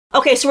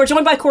Okay, so we're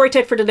joined by Cory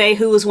Tetford today,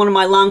 who is one of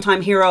my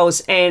longtime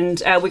heroes,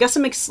 and we got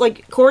some,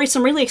 Cory,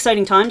 some really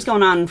exciting times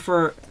going on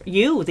for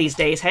you these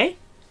days, hey?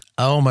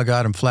 Oh my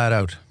God, I'm flat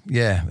out.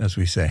 Yeah, as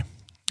we say.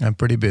 I'm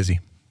pretty busy.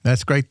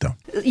 That's great, though.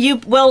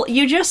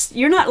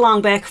 You're not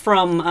long back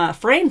from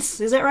France,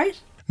 is that right?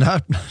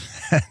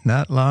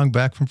 Not long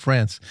back from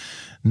France.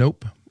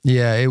 Nope.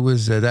 Yeah, it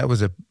was. That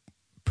was a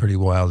pretty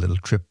wild little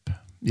trip.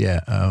 Yeah,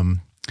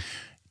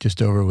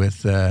 just over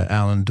with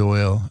Alan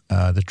Doyle.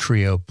 The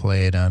trio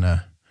played on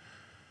a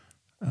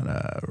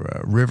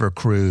river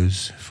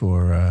cruise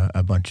for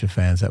a bunch of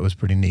fans. That was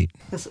pretty neat.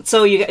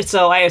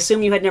 So I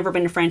assume you had never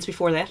been to France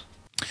before that?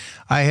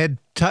 I had,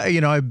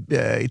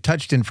 I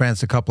touched in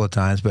France a couple of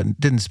times, but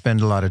didn't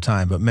spend a lot of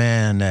time. But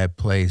man, that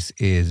place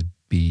is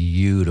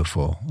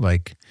beautiful.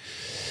 Like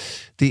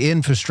the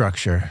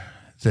infrastructure,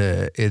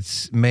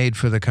 it's made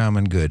for the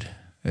common good.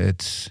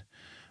 It's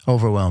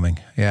overwhelming.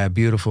 Yeah,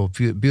 beautiful,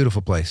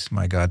 beautiful place.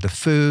 My God, the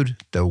food,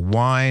 the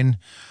wine,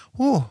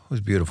 it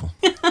was beautiful.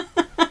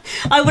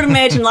 I would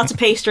imagine lots of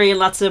pastry and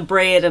lots of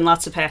bread and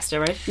lots of pasta,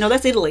 right? No,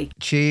 that's Italy.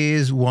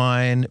 Cheese,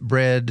 wine,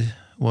 bread,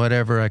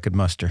 whatever I could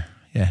muster.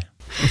 Yeah.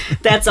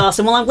 That's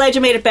awesome. Well, I'm glad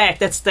you made it back.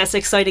 That's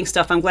exciting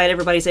stuff. I'm glad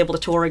everybody's able to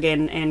tour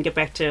again and get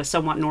back to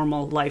somewhat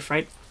normal life,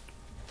 right?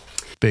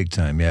 Big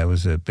time. Yeah, it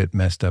was a bit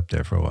messed up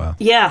there for a while.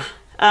 Yeah.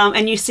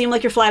 And you seem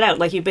like you're flat out.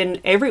 Like you've been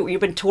everywhere.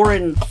 You've been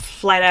touring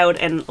flat out,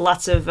 and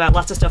lots of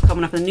stuff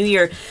coming up in the new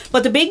year.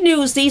 But the big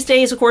news these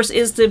days, of course,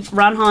 is the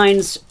Ron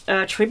Hynes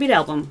tribute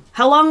album.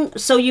 How long?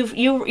 So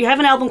you have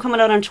an album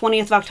coming out on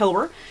 20th of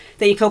October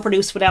that you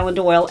co-produced with Alan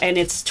Doyle, and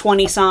it's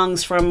 20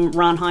 songs from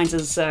Ron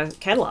Hynes'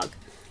 catalog.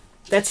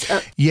 That's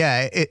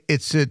yeah.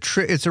 It's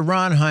a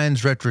Ron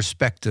Hynes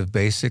retrospective,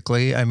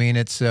 basically. I mean,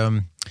 it's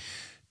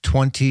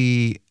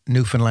 20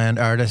 Newfoundland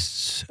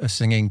artists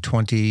singing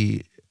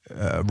 20.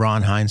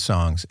 Ron Hynes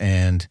songs,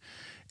 and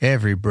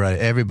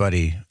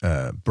everybody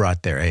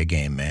brought their A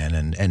game,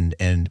 man.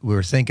 And we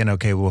were thinking,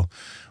 okay, well,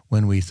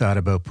 when we thought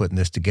about putting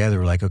this together,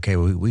 we're like, okay,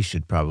 well, we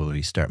should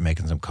probably start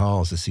making some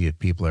calls to see if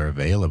people are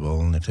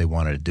available and if they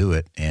wanted to do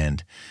it.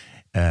 And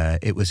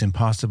it was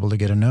impossible to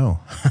get a no.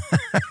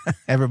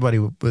 Everybody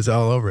was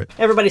all over it.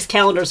 Everybody's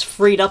calendars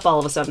freed up all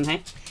of a sudden,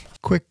 hey?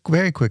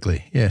 Very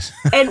quickly, yes.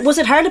 And was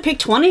it hard to pick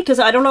 20? Because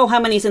I don't know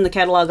how many's in the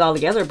catalog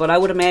altogether, but I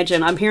would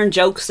imagine, I'm hearing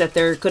jokes that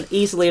there could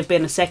easily have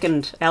been a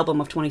second album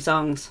of 20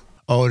 songs.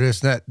 Oh,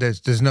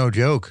 there's no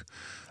joke.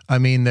 I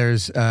mean,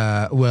 there's,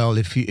 well,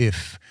 if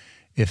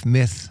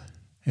Myth,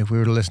 if we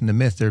were to listen to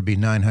Myth, there'd be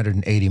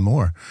 980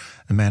 more,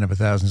 A Man of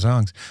 1,000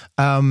 Songs.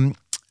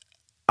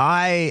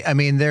 I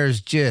mean, there's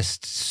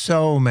just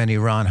so many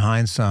Ron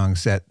Hynes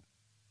songs that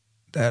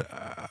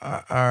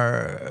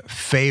are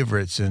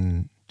favorites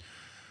and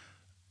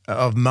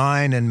of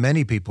mine and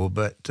many people,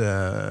 but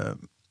at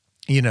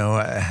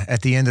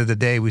the end of the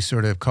day, we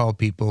sort of called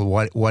people,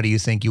 what do you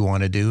think you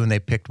want to do? And they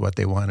picked what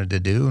they wanted to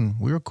do, and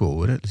we were cool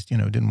with it.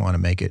 Didn't want to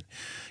make it,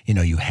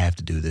 you have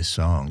to do this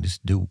song.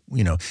 Just do,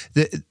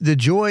 the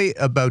joy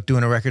about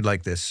doing a record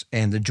like this,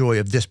 and the joy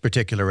of this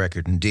particular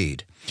record,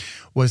 indeed,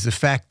 was the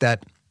fact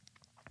that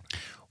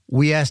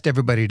we asked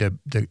everybody to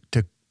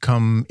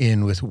come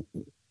in with,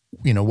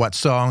 what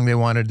song they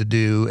wanted to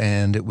do,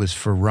 and it was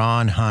for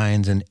Ron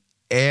Hynes, and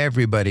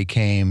everybody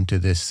came to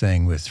this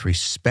thing with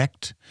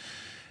respect,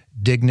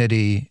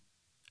 dignity,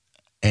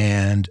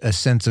 and a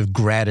sense of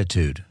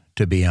gratitude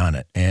to be on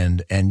it.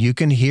 And you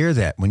can hear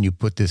that when you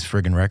put this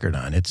friggin' record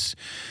on. It's,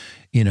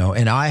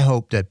 and I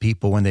hope that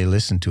people, when they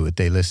listen to it,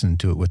 they listen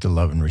to it with the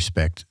love and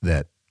respect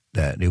that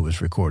it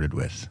was recorded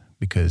with,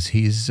 because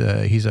he's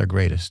our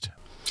greatest.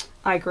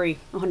 I agree,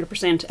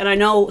 100%. And I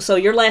know, so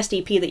your last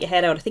EP that you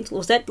had out, I think,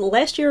 was that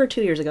last year or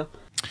 2 years ago?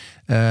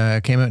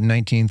 It came out in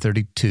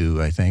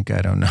 1932, I think.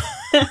 I don't know.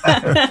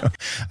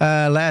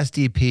 Last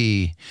EP,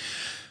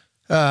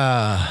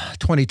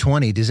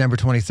 2020, December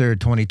 23rd,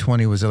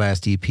 2020 was the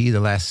last EP. The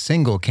last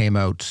single came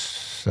out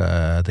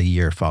the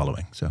year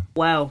following. So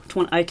wow,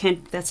 I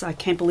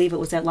can't believe it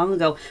was that long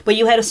ago. But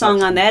you had a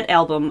song on that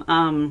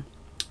album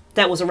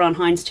that was a Ron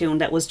Hynes tune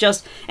that was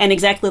just, and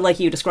exactly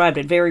like you described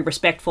it, very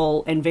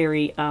respectful and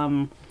very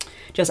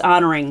just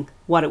honoring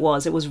what it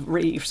was. It was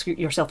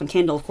yourself and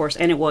Kendall, of course,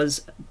 and it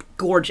was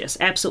gorgeous,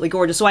 absolutely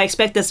gorgeous. So I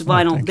expect this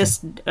vinyl, this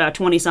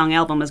 20-song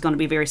album is going to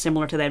be very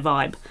similar to that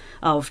vibe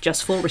of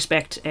just full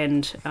respect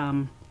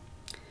and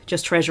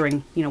just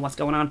treasuring, what's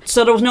going on.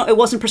 So it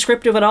wasn't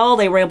prescriptive at all.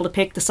 They were able to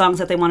pick the songs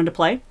that they wanted to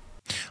play.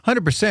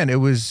 100%. It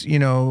was,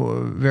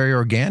 very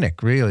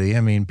organic, really.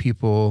 I mean,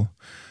 people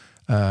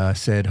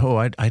said, "Oh,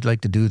 I'd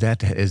like to do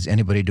that. Is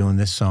anybody doing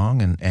this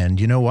song?" And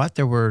you know what?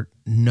 There were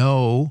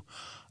no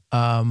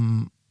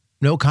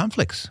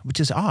conflicts, which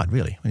is odd,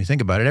 really, when you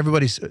think about it.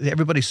 Everybody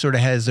sort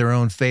of has their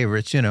own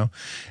favorites,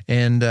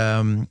 and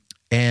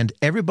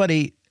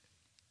everybody,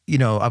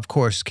 of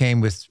course, came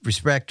with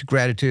respect,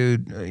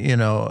 gratitude,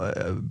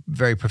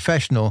 very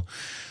professional.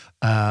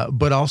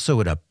 but also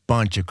with a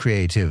bunch of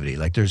creativity.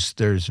 Like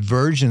there's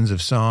versions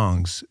of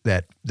songs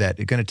that are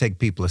going to take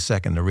people a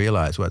second to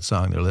realize what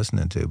song they're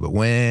listening to. But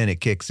when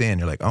it kicks in,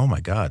 you're like, oh my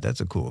God,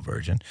 that's a cool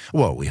version.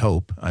 Well, we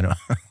hope. I don't.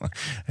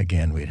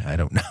 Again, I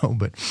don't know,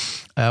 but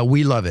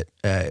we love it.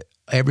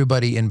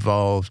 Everybody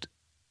involved,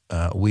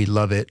 we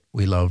love it.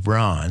 We love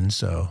Ron.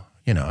 So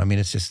I mean,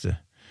 it's just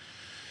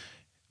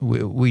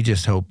we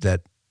just hope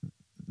that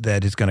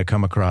it's going to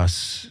come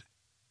across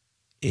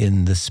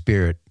in the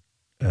spirit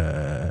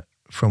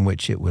from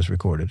which it was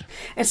recorded.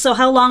 And so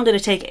how long did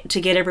it take to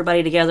get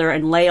everybody together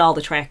and lay all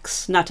the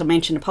tracks? Not to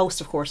mention the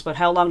post, of course, but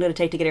how long did it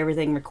take to get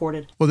everything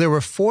recorded? Well, there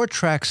were 4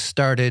 tracks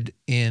started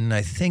in,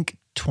 I think,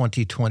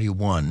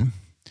 2021.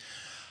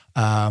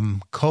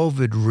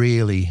 COVID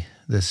really,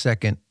 the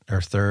second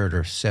or third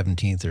or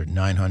 17th or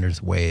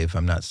 900th wave,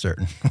 I'm not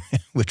certain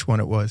which one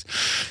it was,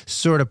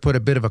 sort of put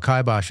a bit of a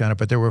kibosh on it,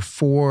 but there were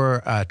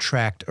 4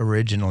 tracked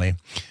originally.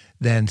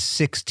 Then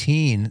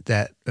 16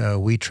 that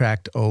we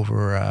tracked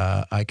over.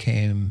 I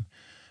came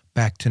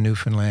back to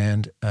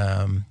Newfoundland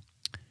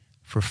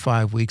for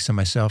 5 weeks, and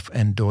myself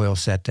and Doyle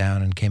sat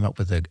down and came up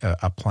with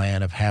a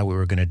plan of how we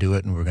were going to do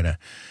it, and we were going to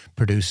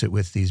produce it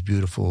with these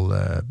beautiful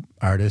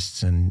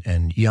artists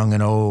and young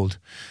and old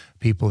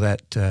people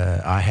that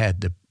I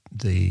had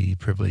the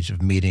privilege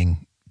of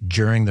meeting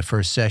during the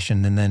first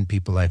session, and then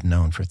people I've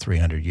known for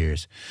 300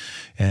 years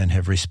and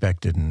have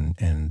respected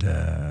and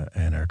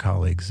are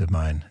colleagues of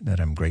mine that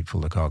I'm grateful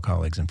to call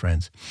colleagues and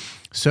friends.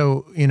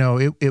 So,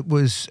 it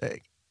was,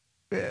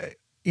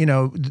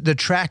 the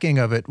tracking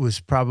of it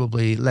was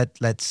probably,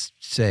 let's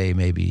say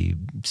maybe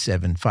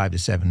 5 to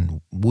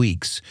 7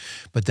 weeks.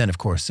 But then, of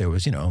course, there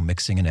was,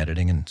 mixing and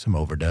editing and some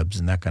overdubs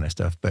and that kind of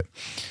stuff. But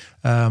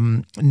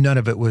none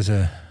of it was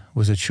a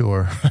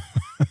chore.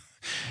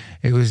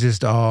 It was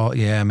just all,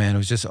 it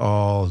was just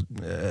all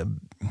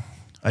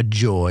a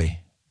joy.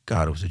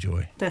 God, it was a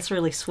joy. That's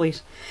really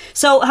sweet.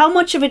 So how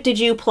much of it did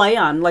you play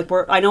on? Like,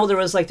 I know there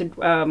was like the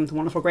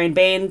Wonderful Grand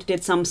Band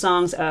did some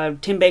songs.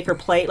 Tim Baker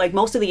played, like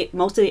most of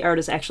the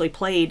artists actually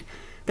played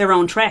their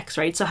own tracks,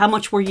 right? So how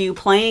much were you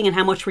playing and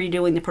how much were you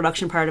doing the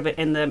production part of it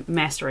and the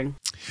mastering?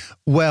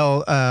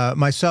 Well,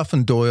 myself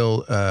and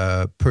Doyle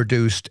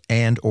produced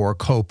and or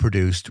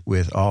co-produced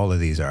with all of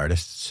these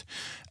artists.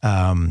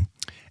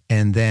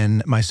 And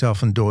then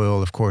myself and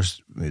Doyle, of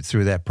course,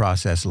 through that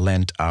process,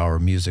 lent our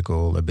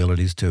musical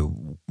abilities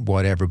to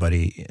what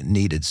everybody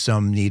needed.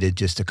 Some needed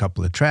just a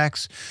couple of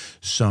tracks.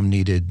 Some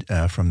needed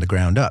from the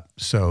ground up.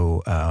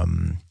 So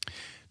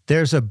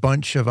there's a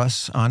bunch of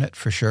us on it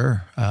for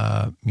sure,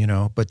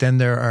 But then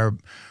there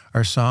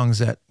are songs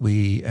that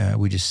we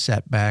just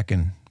sat back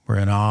and were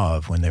in awe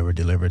of when they were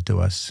delivered to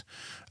us,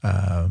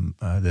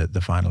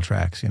 the final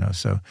tracks,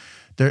 So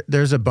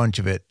there's a bunch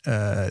of it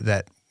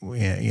that.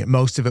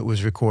 Most of it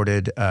was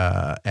recorded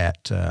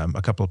at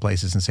a couple of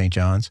places in St.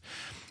 John's.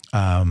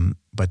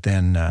 But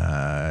then,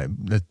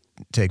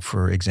 take,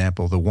 for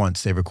example, the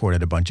Once, they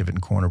recorded a bunch of it in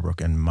Corner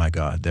Brook, and my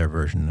God, their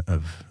version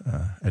of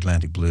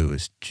Atlantic Blue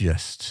is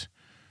just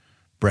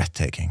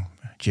breathtaking.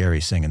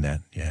 Jerry singing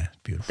that,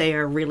 beautiful. They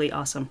are really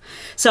awesome.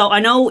 So I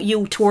know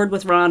you toured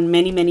with Ron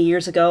many, many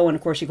years ago, and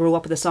of course you grew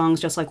up with the songs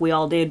just like we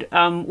all did.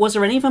 Was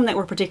there any of them that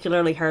were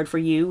particularly hard for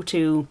you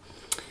to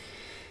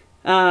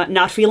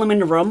not feel him in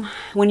the room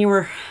when you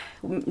were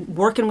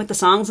working with the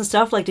songs and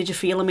stuff? Like, did you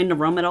feel him in the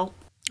room at all?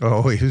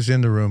 Oh, he was in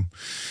the room.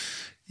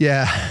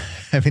 Yeah.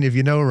 I mean, if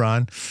you know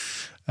Ron,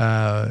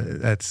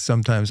 that's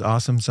sometimes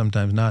awesome,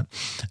 sometimes not.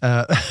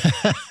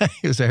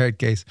 He was a hard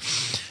case.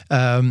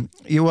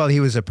 He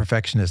was a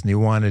perfectionist, and he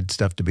wanted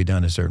stuff to be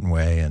done a certain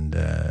way, and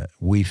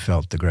we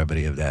felt the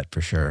gravity of that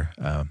for sure.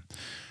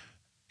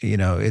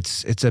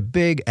 It's a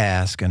big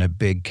ask and a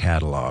big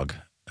catalog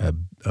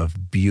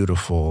of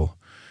beautiful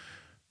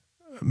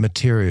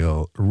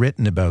material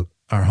written about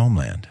our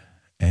homeland,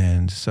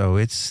 and so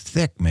it's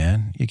thick,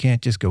 man. You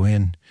can't just go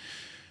in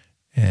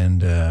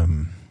and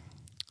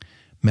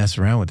mess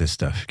around with this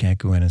stuff. You can't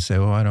go in and say,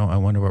 "Oh, I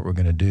wonder what we're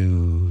going to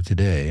do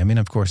today." I mean,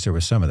 of course, there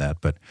was some of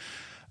that, but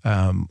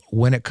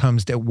when it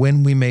comes to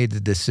when we made the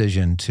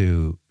decision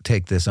to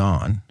take this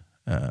on,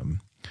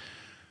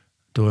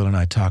 Doyle and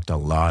I talked a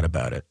lot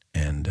about it,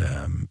 and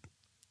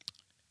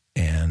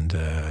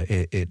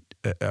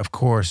of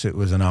course, it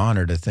was an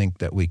honor to think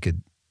that we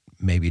could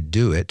maybe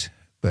do it,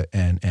 but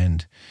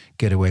and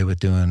get away with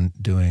doing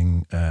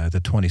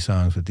the 20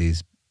 songs with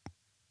these,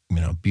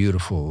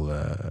 beautiful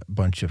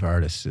bunch of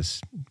artists is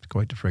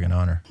quite the friggin'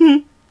 honor.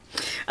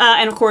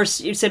 And of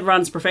course, you said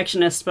Ron's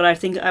perfectionist, but I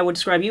think I would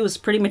describe you as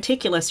pretty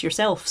meticulous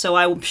yourself. So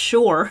I'm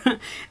sure,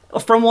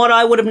 from what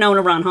I would have known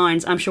of Ron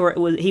Hynes, I'm sure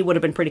he would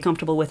have been pretty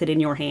comfortable with it in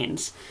your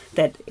hands.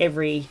 That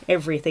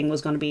everything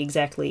was going to be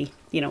exactly,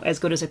 as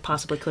good as it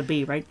possibly could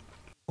be, right?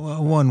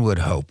 Well, one would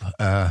hope,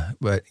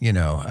 but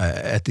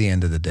at the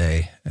end of the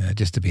day,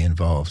 just to be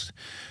involved.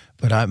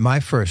 But my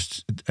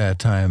first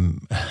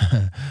time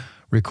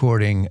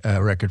recording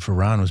a record for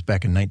Ron was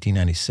back in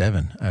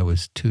 1997. I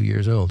was 2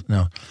 years old.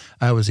 No,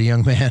 I was a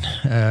young man.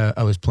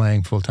 I was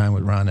playing full time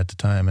with Ron at the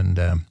time, and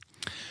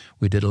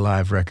we did a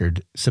live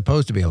record,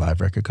 supposed to be a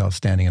live record called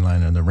Standing in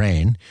Line in the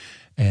Rain.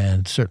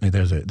 And certainly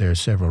there's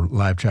several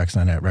live tracks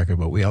on that record,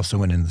 but we also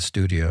went in the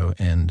studio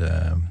and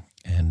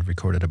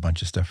recorded a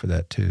bunch of stuff for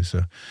that too.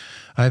 So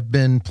I've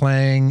been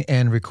playing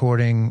and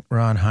recording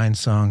Ron Hynes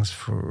songs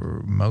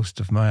for most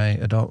of my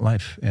adult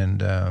life,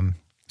 and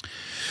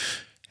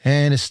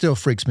it still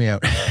freaks me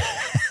out.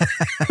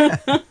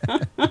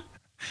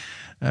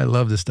 I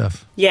love this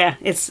stuff. Yeah,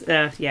 it's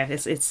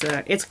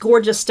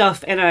gorgeous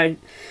stuff, and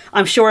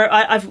I'm sure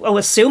I'll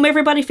assume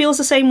everybody feels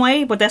the same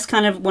way. But that's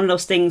kind of one of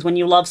those things when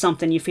you love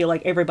something, you feel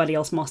like everybody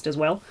else must as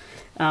well.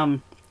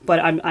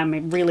 But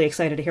I'm really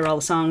excited to hear all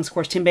the songs. Of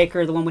course, Tim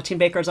Baker, the one with Tim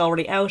Baker is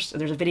already out.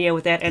 There's a video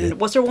with that, and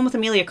was there one with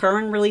Amelia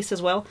Curran released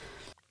as well?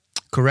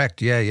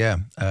 Correct. Yeah.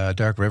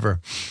 Dark River,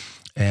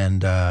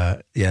 and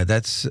it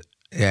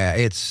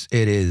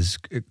is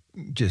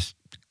just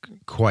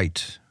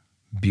quite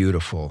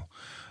beautiful.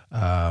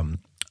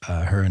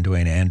 Her and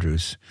Dwayne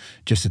Andrews,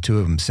 just the two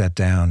of them sat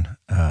down,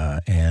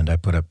 and I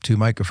put up 2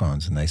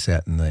 microphones, and they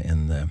sat in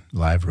the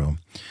live room,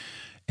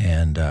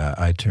 and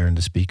I turned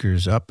the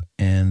speakers up,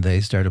 and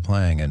they started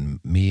playing, and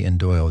me and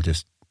Doyle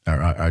just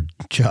our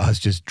jaws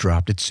just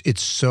dropped.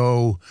 It's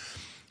so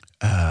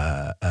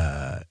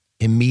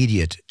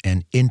immediate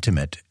and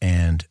intimate,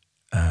 and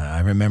I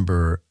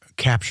remember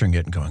capturing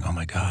it and going, "Oh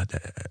my God,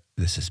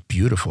 this is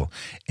beautiful."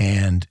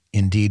 And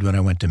indeed, when I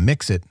went to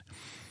mix it,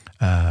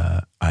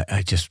 I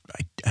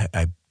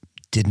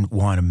didn't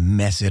want to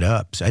mess it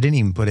up. So I didn't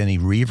even put any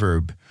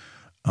reverb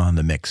on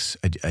the mix.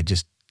 I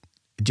just,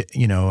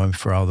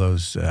 for all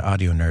those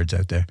audio nerds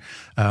out there,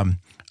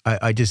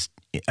 I just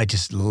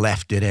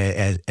left it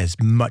as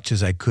much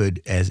as I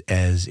could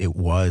as it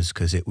was,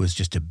 because it was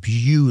just a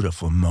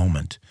beautiful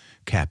moment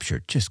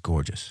captured, just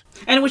gorgeous.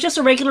 And it was just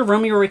a regular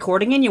room you were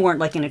recording in? You weren't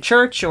like in a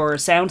church or a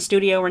sound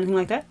studio or anything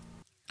like that?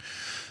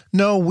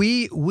 No,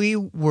 we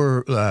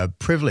were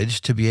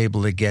privileged to be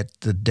able to get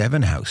the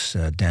Devon House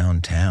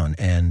downtown,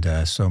 and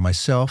so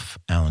myself,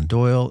 Alan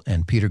Doyle,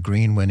 and Peter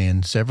Green went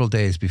in several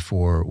days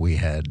before we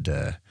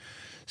had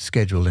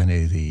scheduled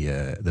any of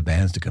the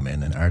bands to come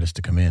in and artists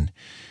to come in,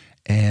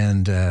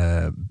 and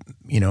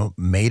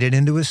made it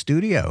into a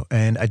studio.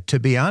 And to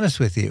be honest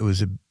with you,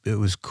 it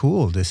was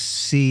cool to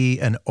see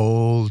an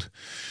old.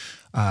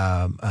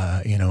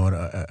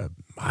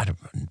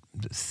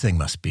 The thing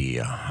must be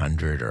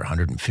 100 or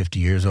 150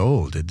 years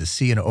old. To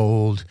see an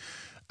old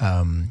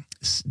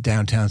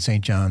downtown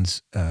St.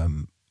 John's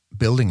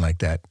building like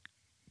that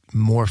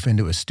morph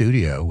into a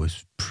studio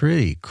was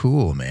pretty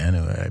cool,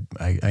 man.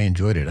 I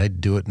enjoyed it.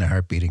 I'd do it in a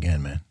heartbeat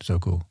again, man. So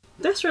cool.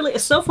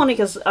 It's so funny,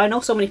 because I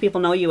know so many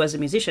people know you as a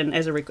musician,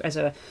 as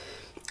a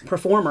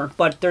performer,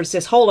 but there's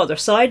this whole other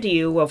side to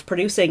you of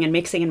producing and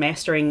mixing and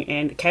mastering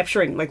and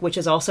capturing, which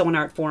is also an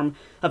art form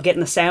of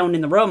getting the sound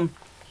in the room.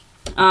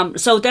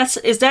 So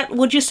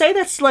would you say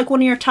that's like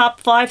one of your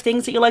top 5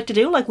 things that you like to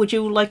do? Like, would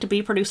you like to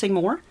be producing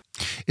more?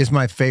 It's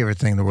my favorite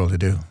thing in the world to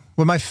do.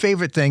 Well, my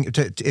favorite thing,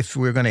 if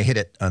we're going to hit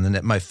it on the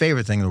net, my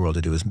favorite thing in the world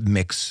to do is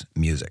mix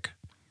music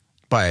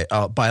by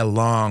a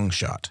long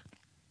shot.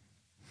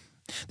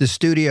 The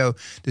studio,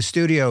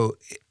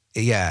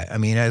 yeah, I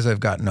mean, as I've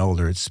gotten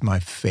older, it's my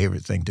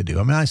favorite thing to do.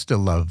 I mean, I still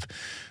love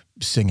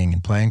singing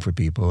and playing for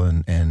people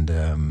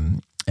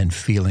and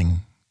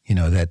feeling,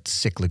 that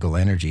cyclical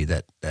energy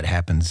that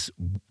happens,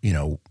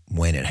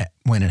 when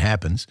it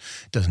happens.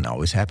 It doesn't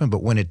always happen,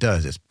 but when it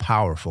does, it's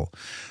powerful.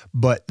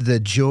 But the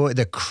joy,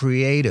 the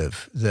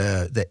creative,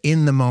 the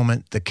in the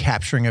moment, the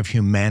capturing of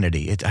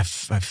humanity, I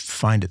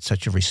find it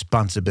such a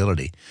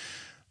responsibility,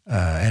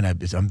 and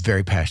I'm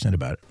very passionate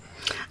about it.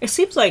 It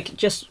seems like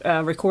just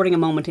recording a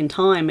moment in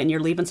time and you're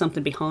leaving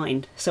something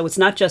behind. So it's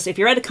not just if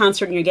you're at a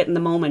concert and you're getting the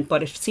moment,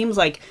 but it seems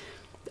like,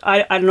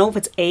 I don't know if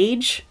it's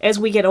age as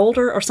we get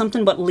older or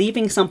something, but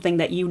leaving something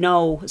that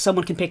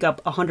someone can pick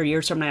up 100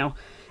 years from now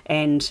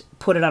and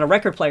put it on a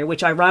record player,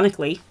 which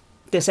ironically,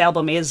 this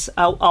album is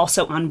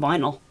also on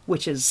vinyl,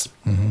 which is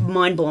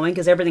mind-blowing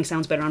because everything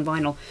sounds better on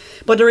vinyl.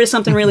 But there is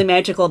something really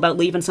magical about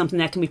leaving something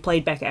that can be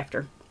played back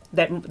after,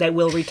 that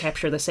will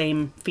recapture the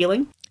same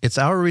feeling. It's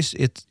our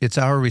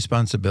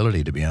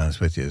responsibility, to be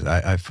honest with you.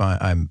 I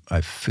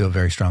feel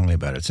very strongly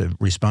about it. It's a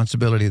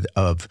responsibility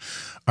of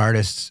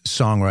artists,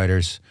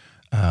 songwriters,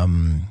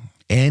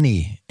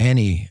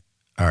 any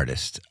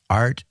artist.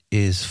 Art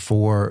is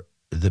for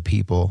the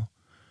people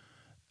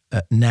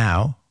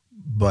now,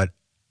 but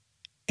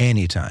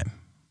anytime.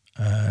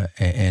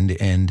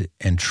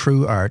 And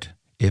true art,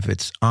 if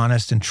it's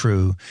honest and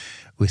true,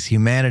 with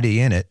humanity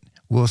in it,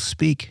 will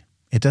speak.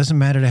 It doesn't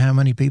matter to how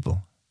many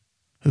people.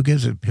 Who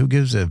gives a,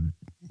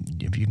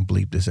 if you can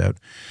bleep this out,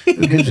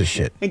 who gives a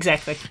shit?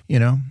 Exactly.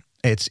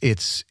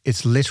 It's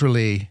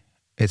literally,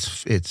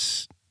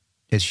 it's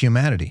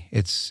humanity.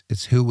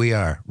 It's who we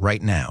are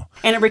right now.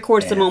 And it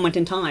records the moment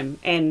in time.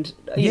 And,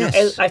 you know,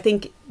 I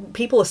think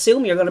people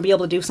assume you're going to be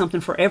able to do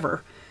something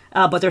forever.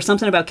 But there's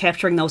something about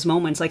capturing those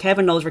moments, like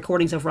having those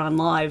recordings of Ron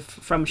live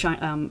from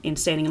in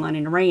Standing in Line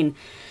in the Rain.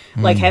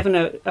 Like having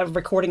a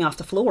recording off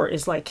the floor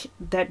is like,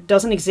 that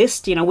doesn't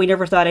exist. You know, we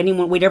never thought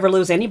we'd ever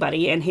lose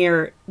anybody. And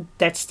here,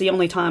 that's the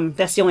only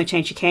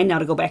chance you can now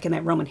to go back in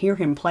that room and hear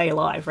him play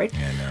live, right?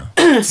 Yeah,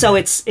 I know. So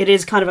it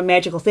is kind of a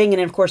magical thing.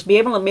 And of course, be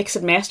able to mix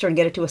and master and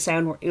get it to a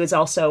sound where it was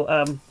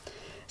also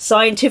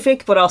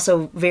scientific, but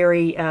also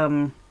very,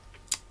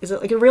 is it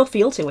like a real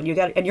feel to it? You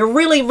got it, and you're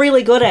really,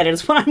 really good at it.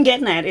 Is what I'm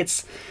getting at.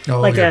 It's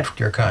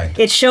you're kind.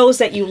 It shows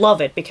that you love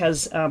it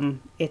because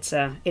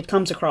it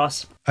comes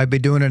across. I'd be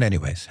doing it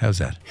anyways. How's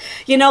that?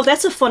 You know,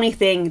 that's a funny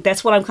thing.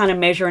 That's what I'm kind of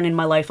measuring in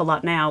my life a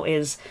lot now.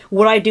 Is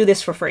would I do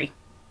this for free?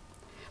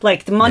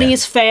 Like, the money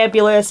is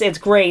fabulous. It's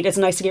great. It's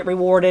nice to get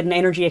rewarded and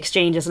energy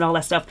exchanges and all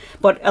that stuff.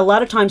 But a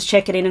lot of times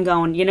checking in and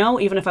going, you know,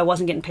 even if I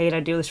wasn't getting paid,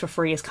 I'd do this for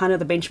free is kind of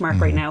the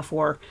benchmark right now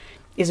for,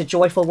 is it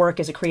joyful work?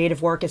 Is it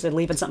creative work? Is it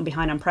leaving something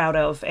behind I'm proud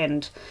of?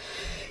 And,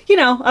 you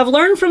know, I've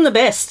learned from the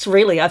best,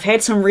 really. I've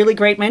had some really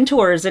great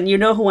mentors, and you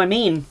know who I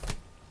mean.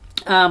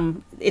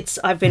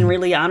 I've been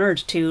really honored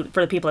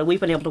for the people that we've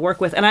been able to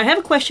work with. And I have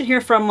a question here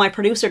from my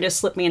producer, just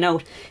slipped me a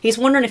note. He's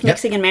wondering if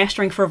mixing and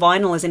mastering for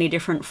vinyl is any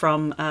different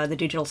from the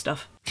digital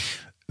stuff.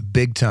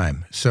 Big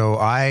time. So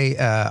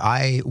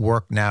I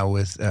work now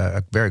with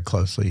very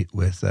closely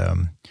with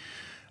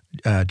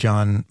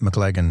John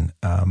McLagan,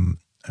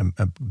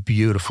 a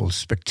beautiful,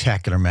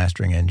 spectacular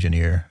mastering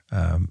engineer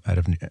out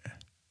of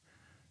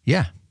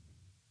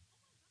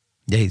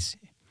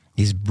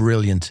he's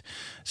brilliant.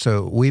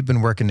 So we've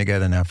been working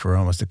together now for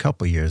almost a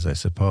couple of years, I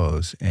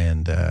suppose,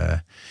 and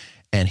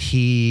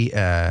he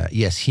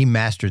he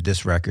mastered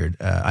this record.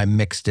 I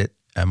mixed it.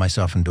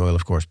 Myself and Doyle,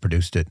 of course,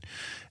 produced it,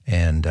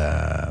 and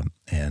I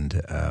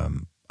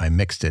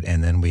mixed it,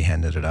 and then we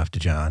handed it off to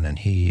John, and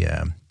he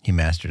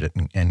mastered it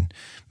and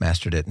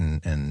mastered it,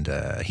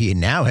 and he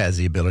now has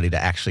the ability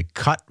to actually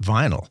cut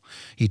vinyl.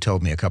 He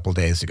told me a couple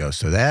days ago.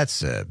 So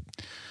that's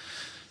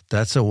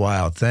a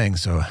wild thing.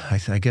 So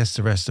I guess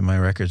the rest of my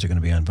records are going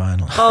to be on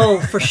vinyl. Oh,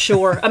 for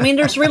sure. I mean,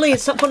 there's really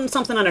putting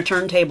something on a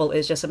turntable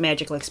is just a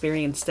magical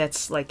experience.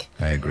 That's like,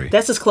 I agree.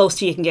 That's as close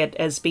to you can get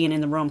as being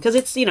in the room, because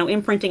it's, you know,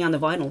 imprinting on the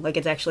vinyl. Like,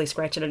 it's actually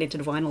scratching it into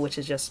the vinyl, which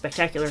is just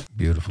spectacular.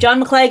 Beautiful.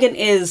 John McLagan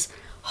is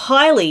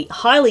highly,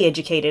 highly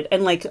educated,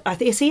 and like,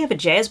 does he have a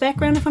jazz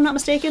background, if I'm not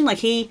mistaken? Like,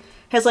 he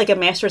has like a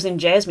master's in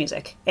jazz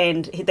music,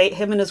 and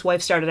him and his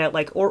wife started out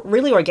like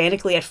really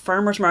organically at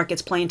farmers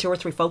markets playing 2 or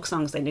 3 folk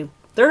songs they knew.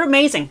 They're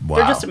amazing. Wow.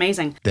 They're just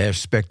amazing. They're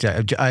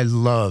spectacular. I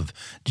love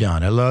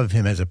John. I love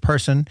him as a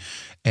person,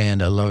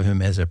 and I love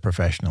him as a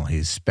professional.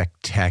 He's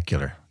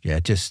spectacular. Yeah,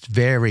 just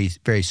very,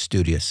 very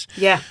studious.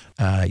 Yeah.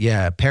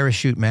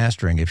 Parachute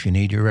mastering. If you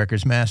need your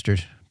records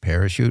mastered,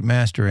 Parachute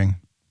mastering.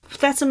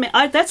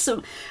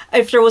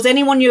 If there was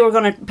anyone you were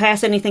going to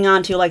pass anything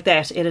on to like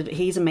that,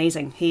 he's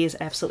amazing. He is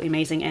absolutely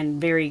amazing and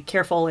very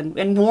careful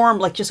and warm,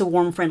 like just a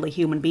warm, friendly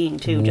human being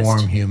too.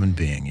 Warm human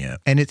being, yeah.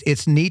 And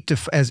it's neat to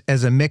as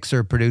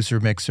a producer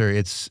mixer,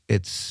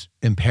 it's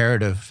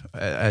imperative,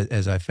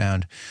 as I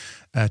found,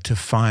 to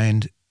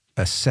find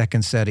a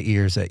second set of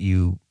ears that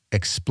you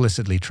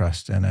explicitly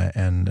trust, and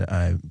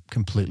I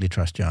completely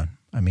trust John.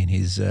 I mean,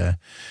 he's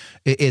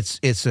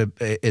it's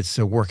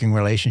a working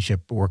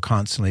relationship. We're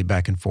constantly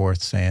back and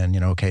forth saying,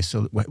 you know, okay,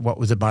 so what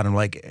was the bottom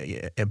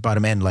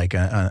end like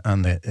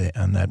on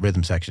that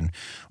rhythm section?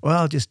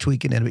 Well, just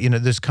tweaking it. You know,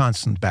 there's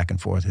constant back and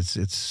forth.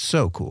 It's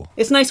so cool.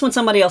 It's nice when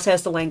somebody else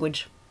has the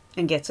language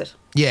and gets it.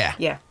 Yeah.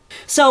 Yeah.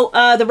 So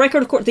the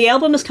record, of course, the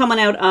album is coming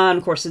out on,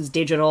 of course, it's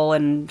digital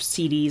and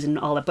CDs and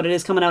all that, but it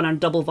is coming out on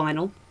double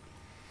vinyl,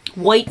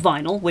 white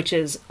vinyl, which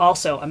is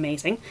also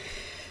amazing.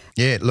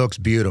 Yeah, it looks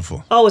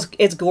beautiful. Oh,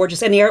 it's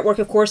gorgeous. And the artwork,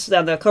 of course,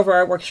 the cover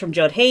artwork is from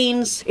Judd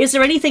Haynes. Is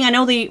there anything, I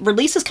know the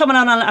release is coming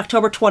out on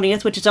October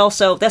 20th, which is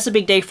also, that's a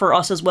big day for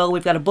us as well.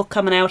 We've got a book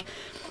coming out.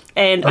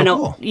 And I know,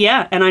 cool.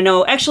 Yeah, and I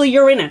know, actually,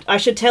 you're in it. I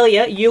should tell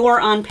you, you are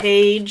on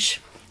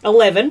page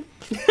 11.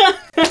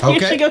 Okay. You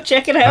should go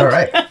check it out. All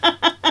right.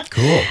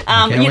 Cool.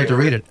 I can't wait to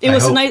read it. It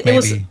was a night. It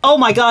was. Oh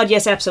my God!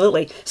 Yes,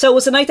 absolutely. So it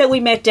was a night that we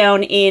met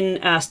down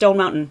in Stone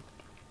Mountain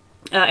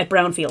at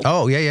Brownfield.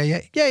 Oh yeah.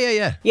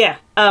 Yeah.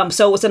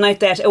 So it was a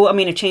night that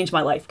it changed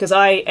my life, because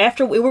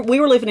after we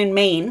were living in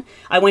Maine,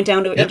 I went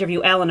down to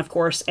interview Alan, of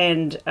course,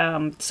 and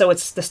so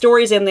it's the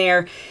stories in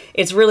there.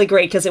 It's really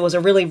great because it was a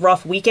really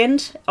rough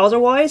weekend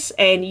otherwise,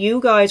 and you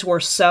guys were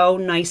so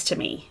nice to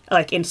me,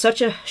 like in such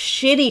a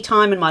shitty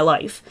time in my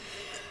life.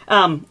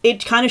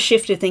 It kind of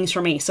shifted things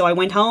for me. So I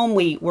went home.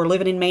 We were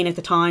living in Maine at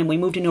the time. We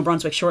moved to New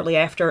Brunswick shortly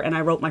after, and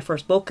I wrote my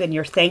first book, and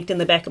you're thanked in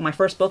the back of my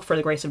first book for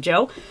the grace of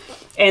Joe.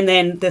 And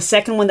then the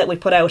second one that we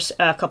put out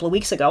a couple of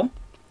weeks ago,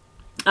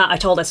 I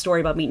told that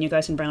story about meeting you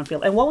guys in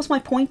Brownfield. And what was my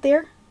point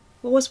there?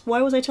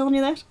 Why was I telling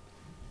you that?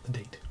 The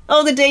date.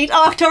 Oh, the date.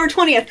 Oh, October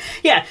 20th.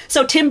 Yeah.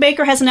 So Tim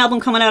Baker has an album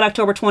coming out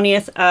October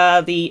 20th.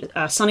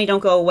 The Sonny Don't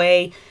Go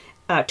Away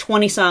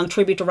 20-song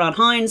tribute to Ron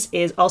Hynes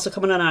is also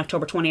coming out on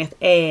October 20th.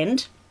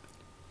 And...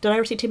 did I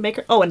ever see Tim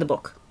Baker? Oh, and the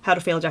book, How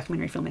to Fail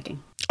Documentary Filmmaking.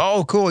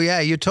 Oh, cool.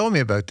 Yeah, you told me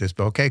about this,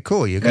 but okay,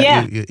 cool. You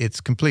got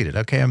it's completed.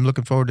 Okay, I'm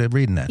looking forward to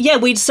reading that. Yeah,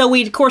 we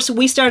of course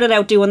we started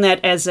out doing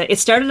that as it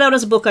started out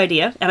as a book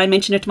idea, and I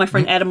mentioned it to my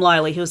friend Adam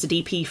Liley, who's the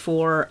DP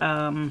for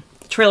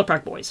Trailer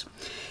Park Boys.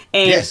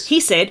 And he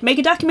said, make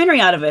a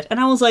documentary out of it. And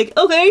I was like,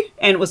 okay.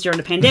 And it was during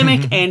the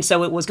pandemic. And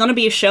so it was going to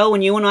be a show.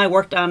 And you and I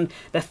worked on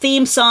the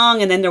theme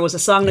song. And then there was a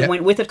song that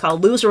went with it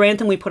called Loser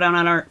Anthem we put out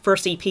on our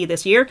first EP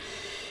this year.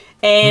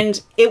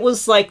 And it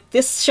was like,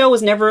 this show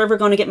was never ever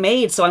going to get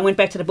made. So I went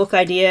back to the book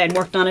idea and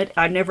worked on it.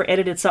 I'd never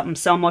edited something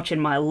so much in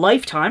my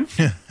lifetime.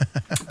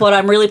 But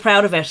I'm really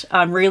proud of it.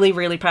 I'm really,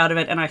 really proud of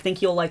it. And I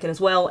think you'll like it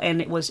as well.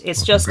 And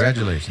it's just...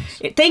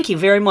 Congratulations. Thank you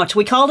very much.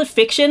 We called it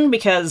fiction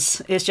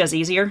because it's just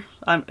easier.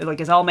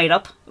 It's all made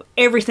up.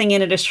 Everything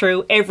in it is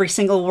true. Every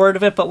single word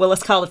of it. But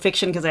let's call it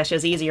fiction because that's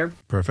just easier.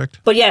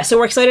 Perfect. But yeah, so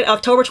we're excited.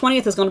 October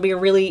 20th is going to be a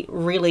really,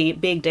 really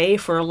big day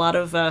for a lot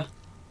of...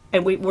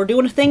 and we're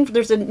doing a thing.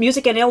 There's a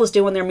Music NL is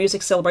doing their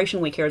music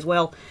celebration week here as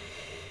well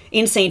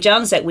in St.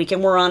 John's that week,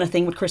 and we're on a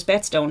thing with Chris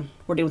Batstone.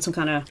 We're doing some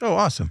kind of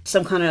awesome.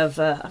 Some kind of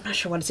I'm not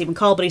sure what it's even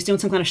called, but he's doing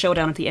some kind of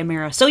showdown at the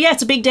Emira. So yeah,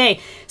 it's a big day.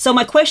 So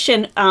my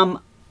question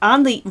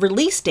on the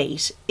release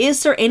date,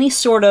 is there any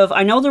sort of...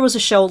 I know there was a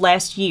show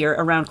last year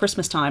around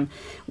Christmas time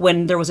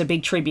when there was a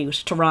big tribute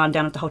to Ron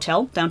down at the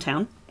hotel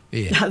downtown.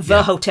 Yeah,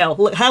 the hotel.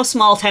 Look, how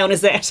small town is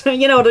that?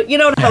 you know the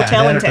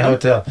hotel in town. The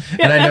hotel.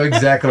 And I know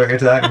exactly what you're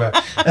talking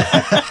about.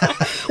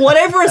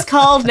 Whatever it's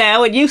called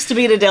now, it used to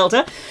be the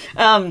Delta.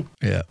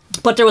 Yeah.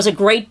 But there was a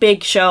great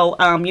big show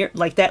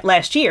like that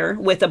last year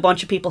with a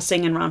bunch of people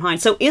singing Ron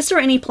Hynes. So is there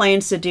any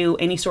plans to do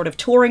any sort of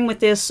touring with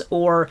this,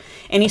 or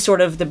any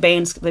sort of the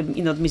bands, the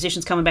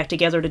musicians coming back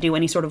together to do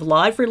any sort of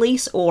live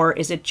release, or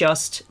is it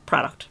just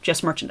product,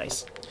 just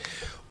merchandise?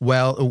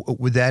 Well,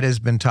 that has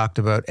been talked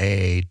about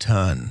a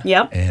ton.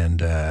 Yep.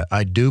 And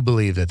I do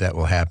believe that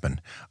will happen.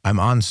 I'm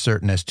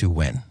uncertain as to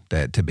when,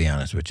 to be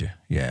honest with you.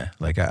 Yeah.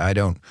 Like, I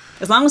don't...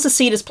 As long as the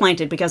seed is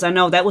planted, because I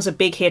know that was a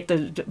big hit.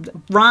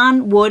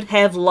 Ron would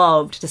have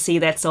loved to see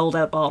that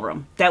sold-out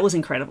ballroom. That was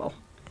incredible.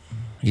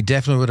 He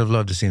definitely would have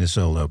loved to see the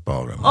sold-out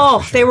ballroom.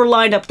 Oh, sure. They were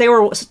lined up. They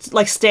were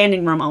like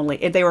standing room only.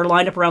 They were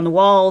lined up around the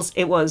walls.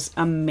 It was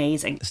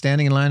amazing.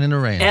 Standing in line in the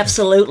rain.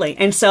 Absolutely.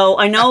 And so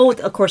I know,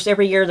 of course,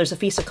 every year there's a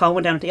Feast of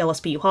Cohen down at the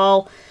LSPU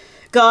Hall.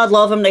 God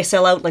love them. They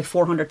sell out like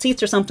 400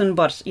 seats or something.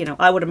 But,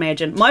 I would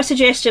imagine. My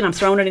suggestion, I'm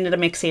throwing it into the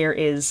mix here,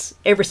 is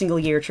every single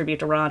year tribute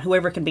to Ron,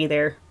 whoever can be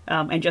there,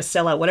 and just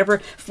sell out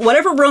whatever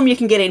room you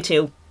can get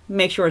into.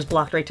 Make sure it's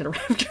blocked right to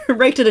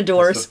the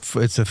doors.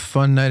 It's a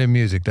fun night of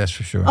music, that's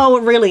for sure. Oh,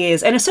 it really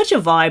is. And it's such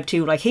a vibe,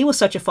 too. Like, he was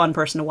such a fun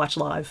person to watch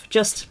live.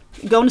 Just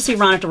going to see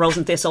Ron at the Rose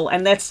and Thistle.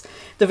 And that's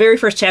the very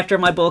first chapter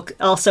of my book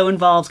also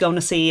involves going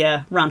to see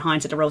Ron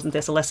Hynes at the Rose and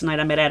Thistle. Last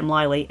night I met Adam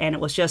Liley, and it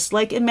was just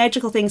like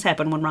magical things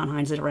happen when Ron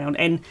Hynes is around.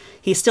 And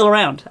he's still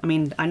around. I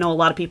mean, I know a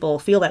lot of people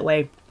feel that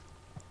way.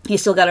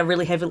 He's still got a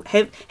really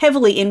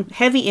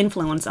heavy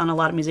influence on a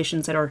lot of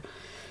musicians that are...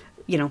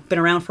 been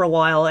around for a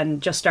while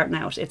and just starting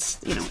out. It's,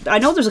 I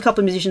know there's a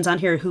couple of musicians on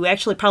here who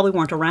actually probably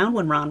weren't around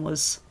when Ron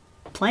was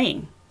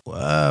playing.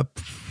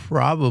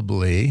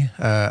 Probably.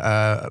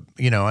 I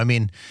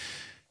mean,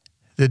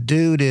 the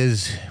dude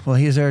is,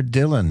 he's our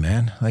Dylan,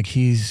 man. Like,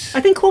 he's...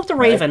 I think Quote the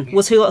Raven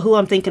was who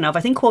I'm thinking of.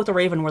 I think Quote the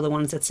Raven were the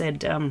ones that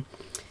said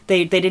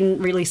they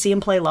didn't really see him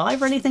play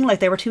live or anything.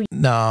 Like, they were too...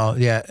 No,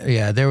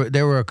 yeah.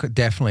 There were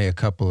definitely a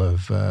couple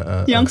of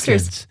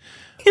youngsters.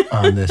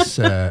 on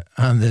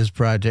this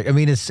project. I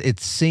mean, it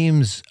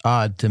seems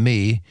odd to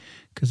me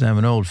because I'm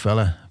an old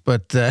fella,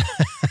 but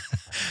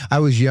I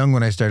was young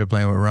when I started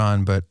playing with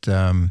Ron. But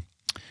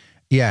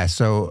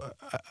so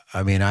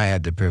I mean, I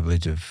had the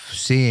privilege of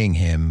seeing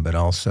him, but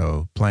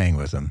also playing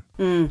with him,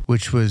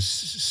 which was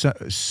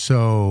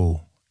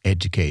so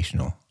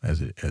educational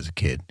as a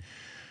kid.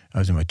 I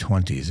was in my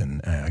 20s,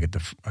 and I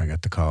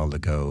got the call to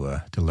go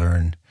to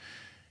learn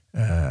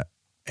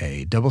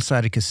a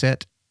double-sided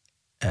cassette.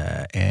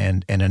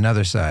 And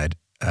another side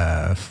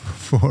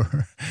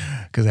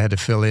because I had to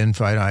fill in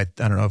for, I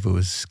don't know if it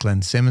was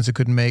Glenn Simmons that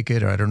couldn't make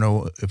it, or I don't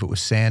know if it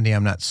was Sandy,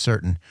 I'm not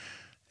certain.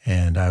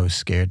 And I was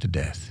scared to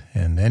death.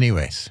 And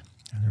anyways,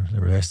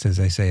 the rest, as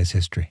I say, is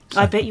history.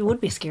 So. I bet you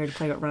would be scared to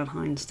play with Ron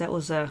Hynes. That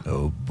was That's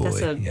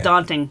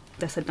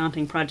a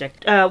daunting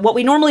project. What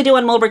we normally do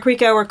on Mulberry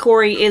Creek Hour,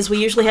 Cory, is we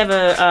usually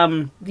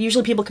have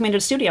usually people come into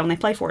the studio and they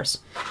play for us.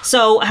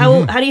 So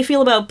how do you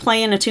feel about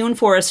playing a tune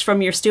for us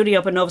from your studio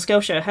up in Nova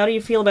Scotia? How do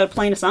you feel about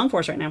playing a song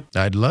for us right now?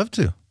 I'd love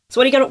to. So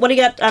what do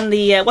you got on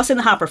the what's in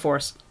the hopper for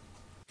us?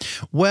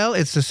 Well,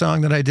 it's the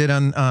song that I did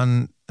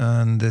on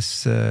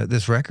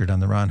this record, on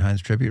the Ron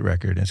Hynes tribute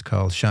record. It's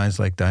called "Shines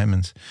Like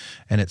Diamonds,"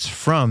 and it's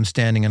from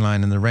 "Standing in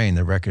Line in the Rain,"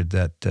 the record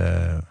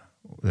that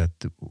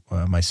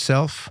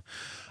myself,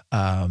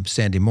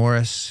 Sandy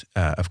Morris,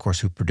 of course,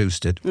 who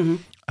produced it,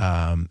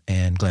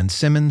 and Glenn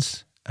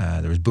Simmons.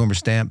 There was Boomer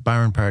Stamp,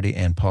 Byron Party,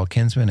 and Paul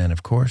Kinsman, and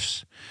of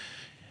course,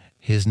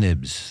 his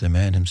nibs, the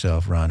man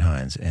himself, Ron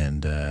Hynes.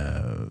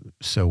 And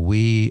so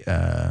we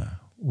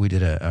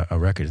did a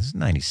record. It's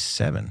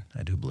 97,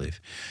 I do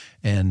believe.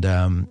 And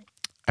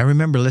I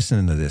remember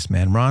listening to this,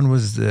 man. Ron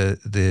was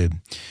the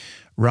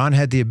Ron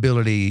had the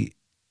ability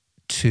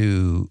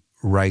to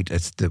write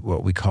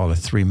what we call a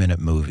 3-minute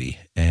movie,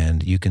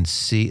 and you can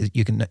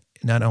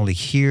not only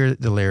hear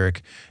the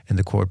lyric and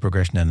the chord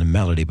progression and the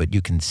melody, but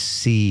you can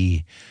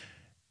see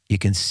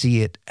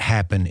it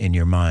happen in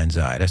your mind's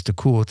eye. That's the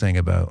cool thing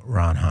about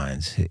Ron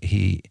Hynes.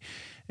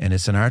 And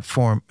it's an art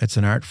form. It's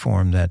an art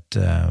form that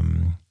I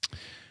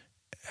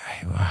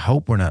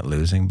hope we're not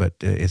losing, but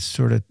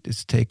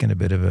it's taken a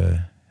bit of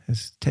a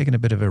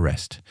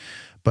rest.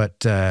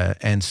 But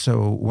and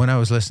so when I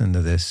was listening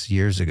to this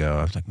years ago,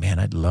 I was like, man,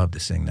 I'd love to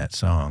sing that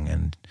song.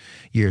 And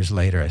years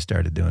later, I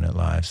started doing it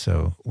live.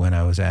 So when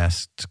I was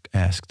asked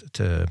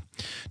to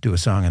do a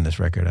song on this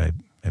record, I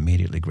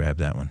immediately grabbed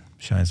that one,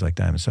 Shines Like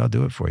Diamonds. So I'll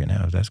do it for you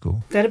now, if that's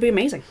cool. That'd be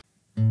amazing.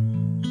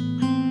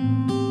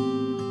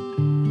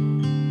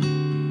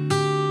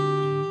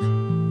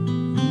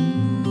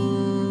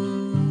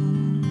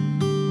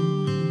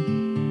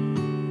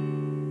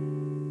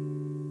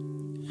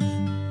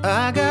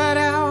 I got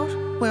out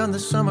when the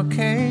summer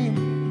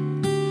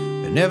came,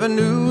 I never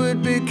knew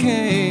it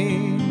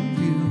became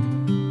you.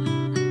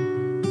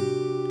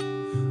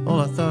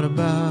 All I thought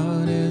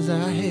about as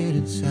I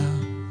headed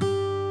south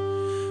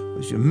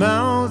was your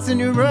mouth and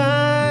your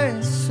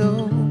eyes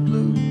so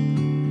blue.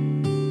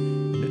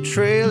 In a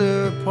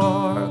trailer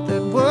park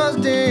that was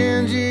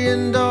dingy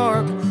and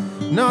dark,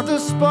 not the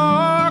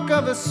spark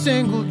of a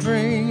single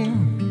dream.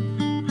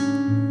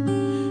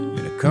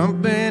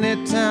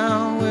 Company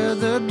town where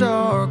the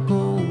dark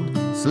gold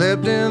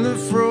slept in the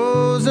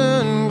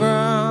frozen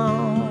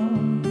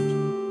ground.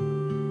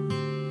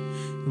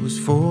 It was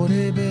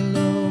 40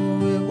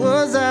 below, it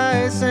was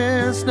ice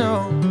and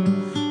snow,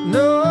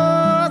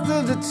 north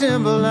of the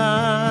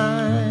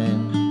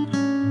timberline.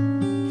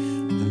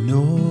 The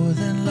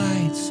northern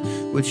lights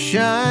would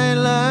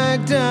shine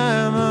like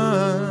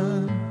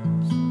diamonds,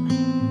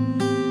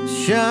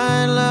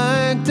 shine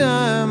like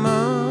diamonds.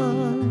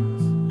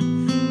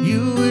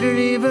 You wouldn't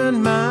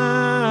even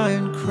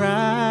mind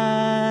crying.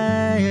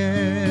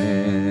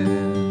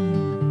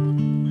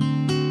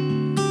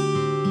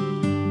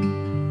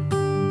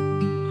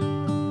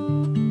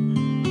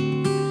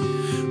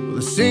 Well,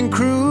 they sing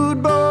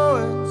crude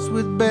boys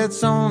with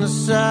bets on the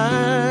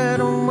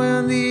side on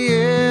when the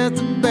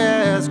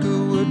Athabasca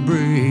would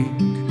break,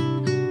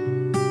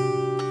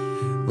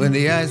 when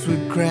the ice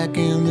would crack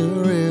and the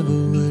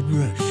river would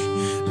rush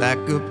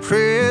like a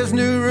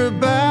prisoner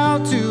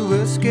about to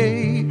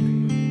escape.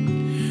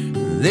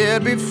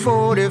 There'd be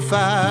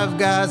 45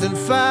 guys and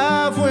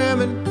 5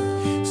 women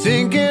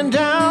sinking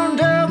down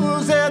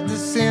doubles at the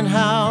Sin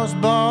House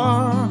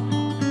bar,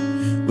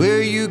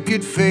 where you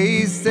could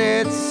face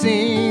that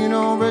scene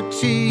over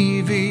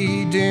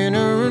TV,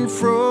 dinner and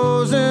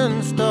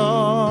frozen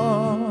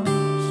stars.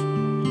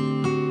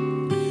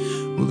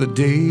 Well, the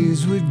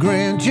days would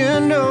grant you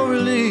no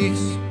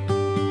release,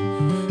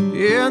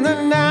 yeah, and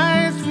the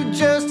nights were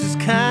just as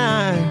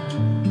kind.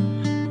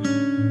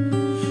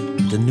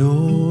 The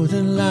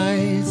northern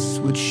lights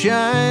would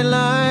shine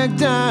like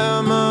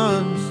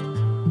diamonds,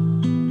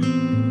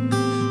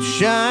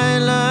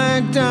 shine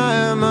like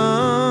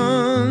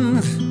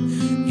diamonds.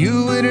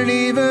 You wouldn't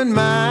even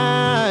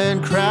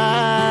mind crying.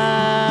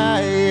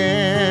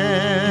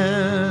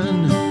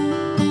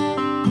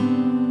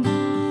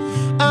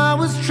 I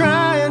was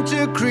trying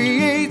to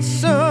create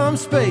some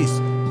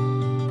space,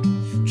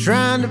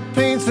 trying to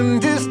paint some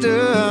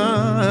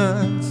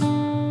distance.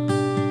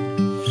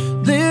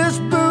 This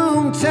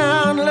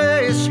boomtown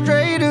lay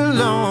straight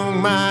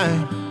along my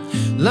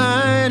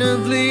line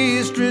of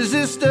least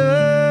resistance.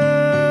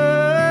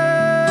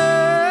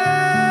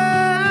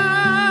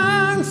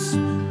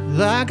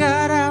 I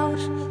got out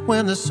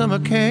when the summer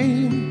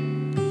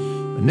came,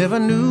 I never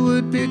knew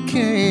it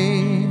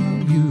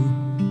became you.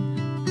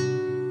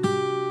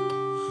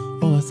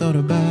 All I thought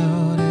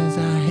about as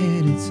I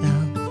headed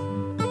south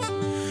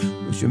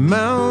was your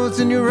mouth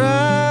and your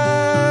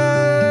eyes.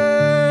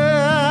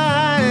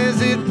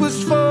 It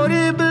was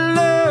 40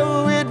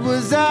 below, it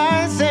was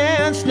ice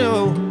and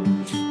snow,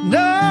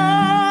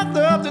 north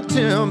of the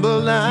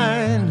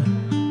timberline.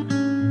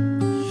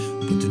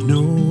 But the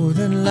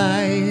northern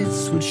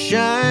lights would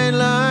shine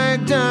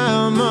like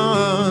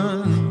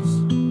diamonds,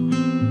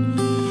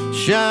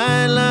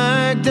 shine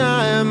like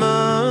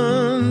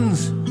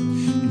diamonds.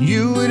 And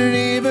you wouldn't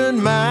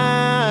even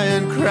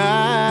mind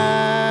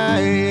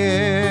crying,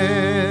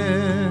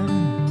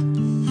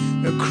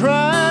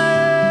 crying.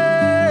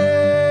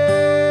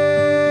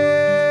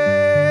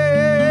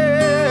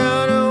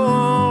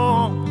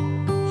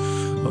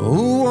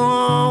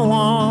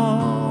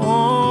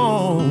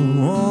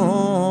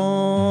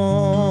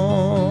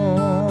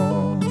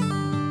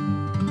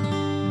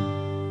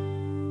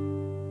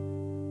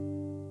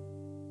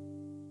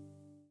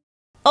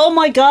 Oh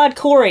my God,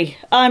 Cory!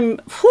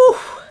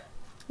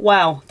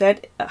 Wow,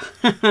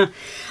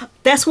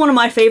 that's one of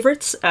my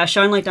favorites.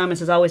 Shine Like Diamonds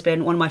has always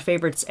been one of my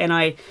favorites, and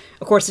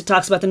of course, it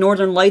talks about the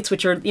Northern Lights,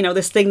 which are,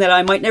 this thing that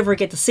I might never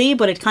get to see,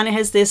 but it kind of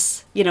has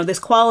this, this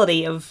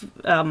quality of,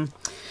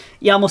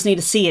 you almost need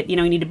to see it, you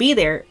need to be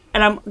there.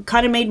 And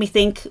kind of made me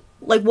think,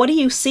 like, what do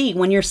you see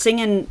when you're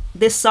singing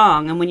this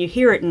song and when you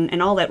hear it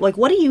and all that? Like,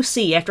 what do you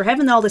see after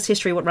having all this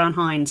history with Ron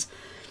Hynes?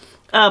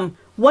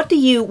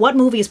 What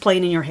movie is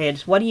playing in your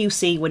head? What do you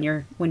see when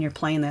you're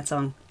playing that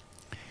song?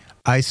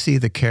 I see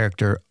the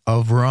character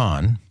of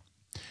Ron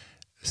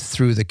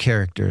through the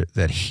character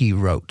that he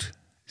wrote.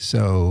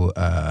 So,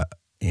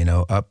 you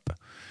know, up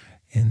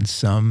in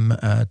some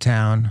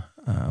town,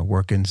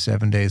 working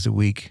 7 days a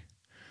week,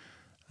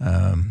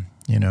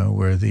 you know,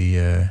 where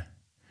the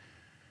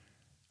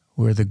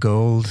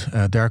gold,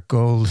 dark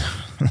gold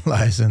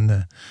lies in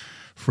the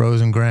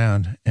frozen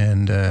ground.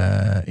 And,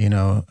 you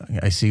know,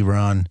 I see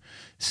Ron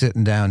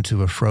sitting down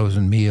to a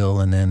frozen meal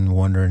and then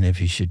wondering if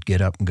he should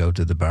get up and go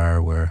to the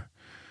bar where,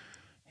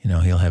 you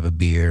know, he'll have a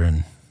beer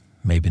and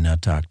maybe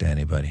not talk to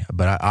anybody.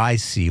 But I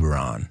see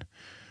Ron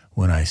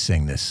when I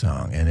sing this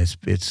song, and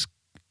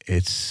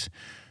it's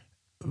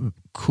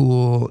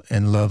cool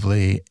and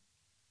lovely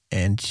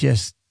and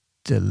just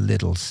a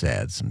little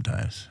sad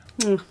sometimes.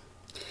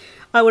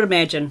 I would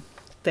imagine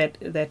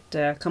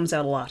that comes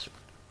out a lot.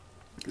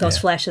 Those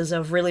flashes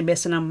of really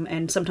missing him,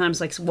 and sometimes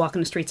like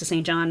walking the streets of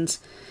St. John's,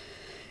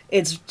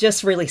 it's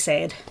just really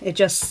sad. It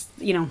just,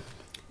 you know,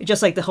 it's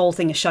just like the whole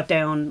thing is shut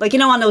down. Like, you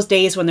know, on those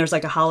days when there's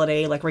like a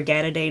holiday, like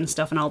Regatta Day and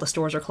stuff, and all the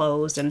stores are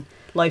closed and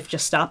life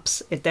just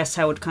stops. That's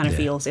how it kind of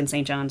feels in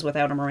St. John's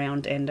without him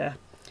around, and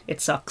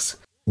it sucks.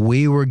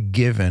 We were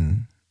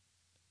given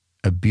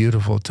a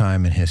beautiful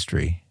time in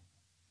history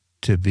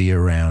to be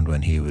around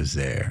when he was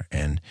there,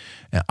 and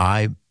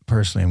I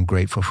personally am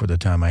grateful for the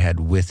time I had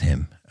with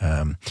him.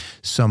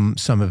 Some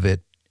of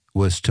it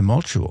was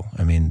tumultuous.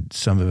 I mean,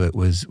 some of it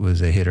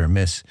was a hit or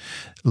miss.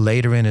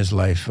 Later in his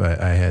life,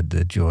 I had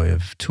the joy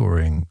of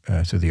touring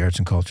through the arts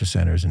and culture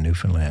centers in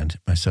Newfoundland,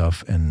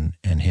 myself and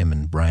him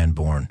and Brian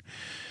Bourne.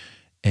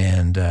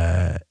 And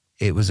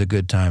it was a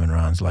good time in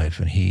Ron's life,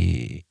 and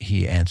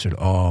he answered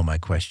all my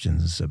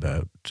questions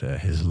about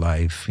his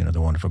life, you know,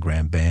 the wonderful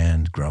grand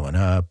band, growing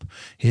up,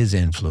 his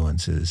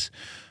influences.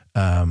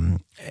 And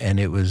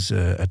it was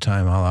a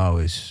time I'll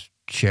always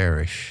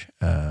cherish.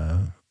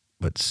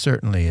 But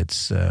certainly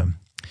it's a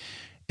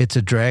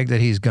drag that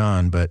he's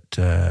gone, but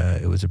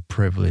it was a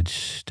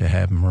privilege to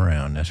have him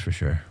around, that's for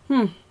sure.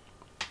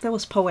 That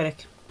was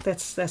poetic.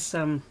 That's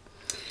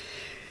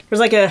there's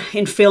like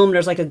in film,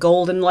 there's like a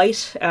golden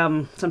light.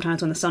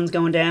 Sometimes when the sun's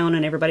going down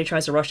and everybody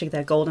tries to rush to get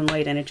that golden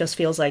light, and it just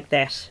feels like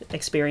that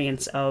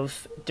experience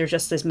of, there's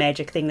just this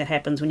magic thing that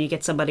happens when you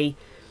get somebody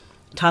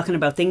talking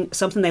about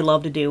something they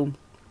love to do,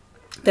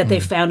 that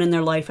they've found in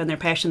their life and they're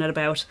passionate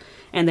about,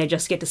 and they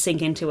just get to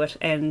sink into it.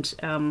 And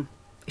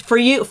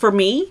for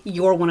me,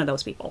 you're one of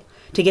those people.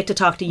 To get to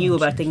talk to you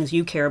about things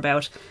you care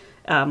about,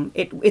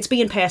 it's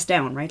being passed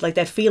down, right? Like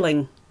that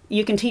feeling.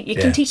 You can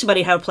teach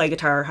somebody how to play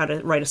guitar, how to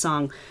write a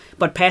song,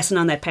 but passing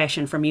on that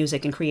passion for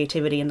music and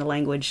creativity and the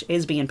language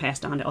is being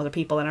passed on to other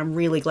people. And I'm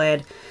really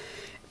glad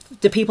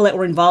the people that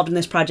were involved in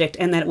this project,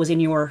 and that it was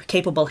in your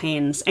capable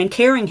hands and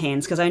caring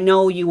hands, because I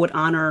know you would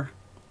honor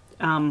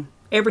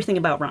everything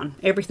about Ron,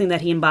 everything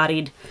that he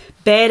embodied,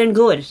 bad and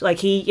good. Like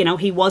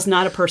he was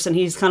not a person.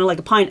 He's kind of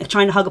like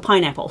trying to hug a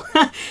pineapple.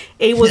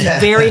 It was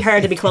very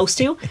hard to be close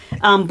to.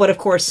 But of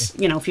course,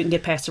 you know, if you can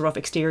get past the rough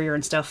exterior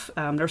and stuff,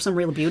 there's some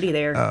real beauty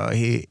there. Oh,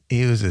 he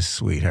was a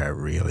sweetheart,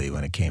 really,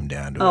 when it came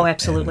down to it. Oh,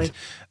 absolutely. And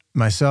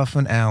myself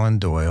and Alan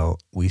Doyle,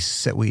 we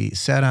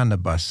sat on the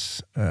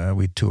bus.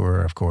 We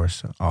tour, of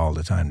course, all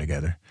the time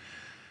together.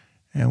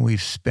 And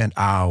we've spent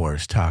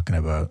hours talking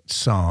about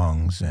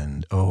songs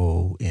and,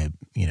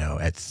 you know,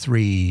 at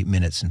 3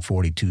 minutes and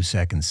 42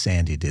 seconds,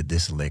 Sandy did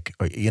this lick.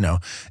 Or, you know,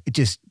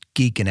 just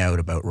geeking out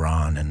about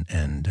Ron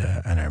and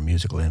our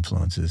musical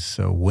influences.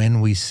 So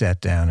when we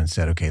sat down and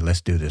said, okay, let's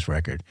do this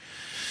record,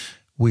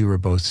 we were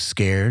both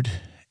scared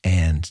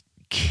and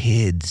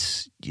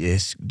kids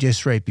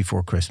just right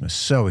before Christmas.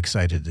 So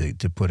excited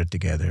to put it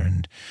together.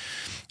 And,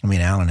 I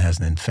mean, Alan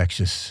has an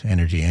infectious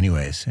energy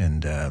anyways,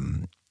 and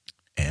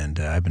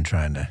I've been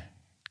trying to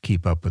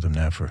keep up with him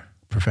now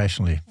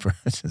professionally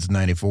since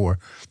 '94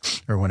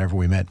 or whenever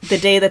we met. The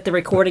day that the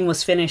recording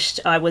was finished,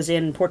 I was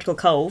in Portugal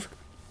Cove,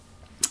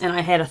 and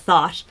I had a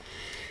thought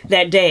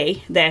that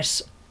day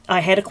that I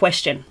had a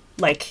question,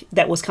 like,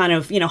 that was kind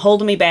of, you know,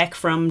 holding me back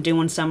from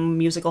doing some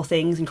musical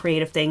things and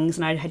creative things.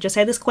 And I had just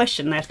had this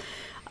question that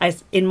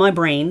in my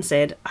brain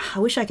said, I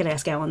wish I could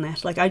ask Alan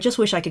that. Like, I just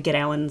wish I could get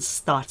Alan's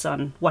thoughts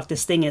on what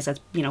this thing is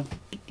that's, you know,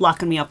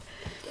 locking me up.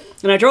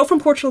 And I drove from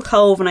Portugal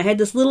Cove, and I had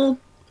this little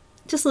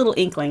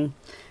inkling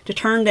to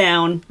turn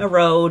down a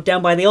road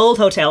down by the old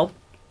hotel.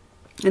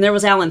 And there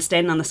was Alan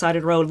standing on the side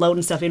of the road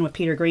loading stuff in with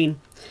Peter Green.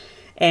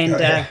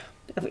 And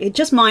it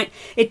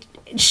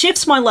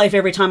shifts my life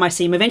every time I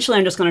see him. Eventually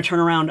I'm just going to turn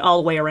around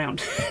all the way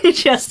around.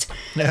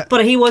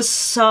 But he was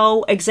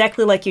so,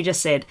 exactly like you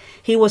just said,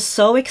 he was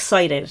so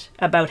excited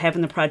about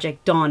having the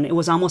project done. It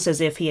was almost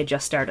as if he had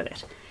just started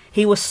it.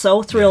 He was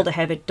so thrilled to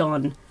have it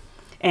done.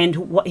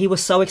 And he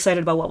was so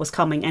excited about what was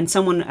coming. And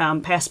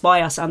someone passed by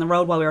us on the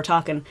road while we were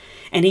talking,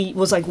 and he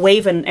was like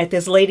waving at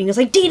this lady. And he was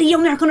like, "Dee Dee,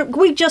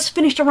 we just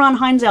finished a Ron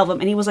Hynes album."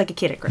 And he was like a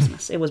kid at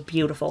Christmas. It was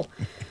beautiful.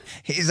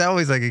 He's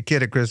always like a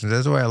kid at Christmas.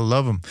 That's why I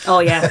love him. Oh,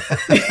 yeah.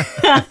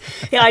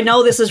 Yeah, I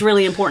know this is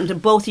really important to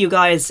both you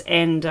guys,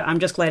 and I'm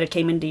just glad it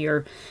came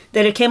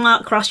that it came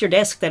out across your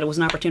desk, that it was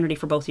an opportunity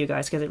for both you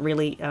guys, because it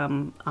really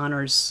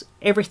honors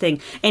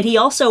everything. And he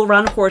also,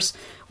 Ron, of course,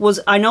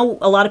 I know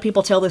a lot of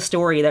people tell this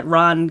story, that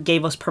Ron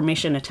gave us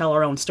permission to tell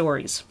our own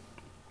stories.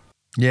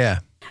 Yeah.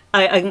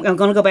 I'm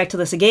going to go back to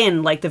this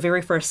again. Like, the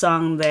very first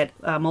song that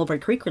Mulberry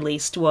Creek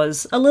released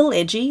was a little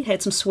edgy,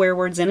 had some swear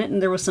words in it,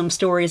 and there was some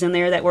stories in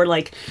there that were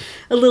like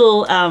a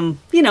little,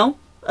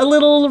 a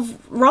little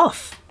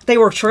rough. They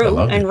were true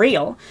and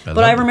real.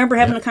 But I remember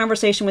having a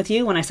conversation with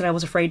you when I said I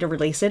was afraid to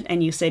release it,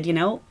 and you said,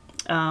 I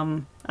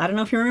don't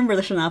know if you remember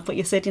this or not, but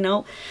you said,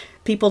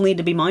 people need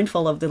to be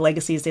mindful of the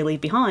legacies they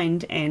leave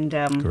behind, and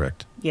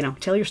correct.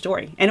 Tell your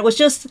story. And it was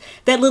just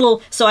that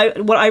little. So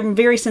I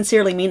very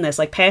sincerely mean this,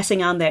 like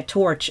passing on that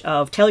torch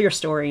of tell your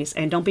stories,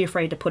 and don't be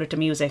afraid to put it to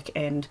music,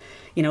 and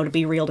to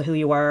be real to who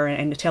you are,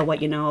 and to tell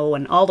what you know,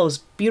 and all those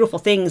beautiful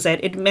things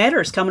that it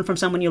matters coming from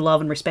someone you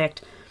love and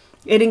respect.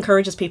 It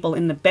encourages people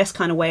in the best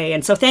kind of way.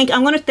 And so I'm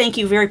going to thank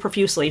you very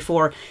profusely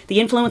for the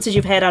influences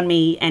you've had on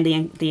me, and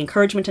the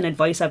encouragement and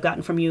advice I've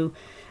gotten from you,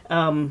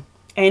 and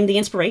the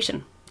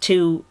inspiration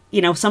to,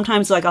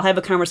 sometimes like I'll have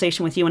a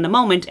conversation with you in the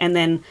moment, and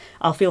then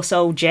I'll feel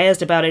so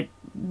jazzed about it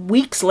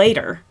weeks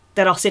later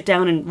that I'll sit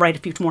down and write a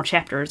few more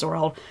chapters, or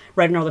I'll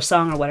write another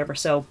song or whatever.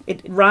 So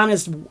Ron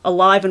is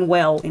alive and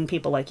well in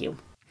people like you.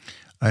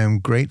 I am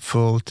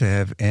grateful to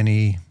have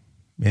any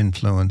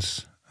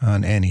influence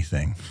on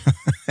anything.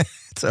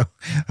 So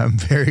I'm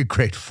very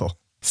grateful.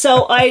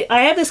 So I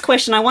have this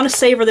question. I want to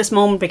savor this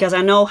moment because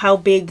I know how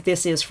big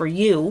this is for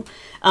you.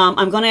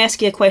 I'm going to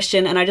ask you a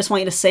question, and I just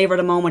want you to savor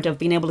the moment of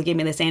being able to give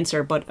me this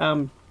answer. But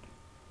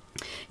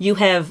we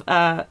have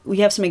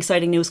some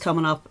exciting news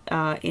coming up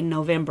in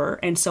November,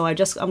 and so I'm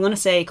going to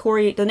say,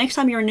 Cory, the next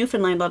time you're in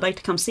Newfoundland, I'd like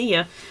to come see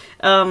you.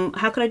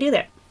 How could I do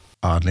that?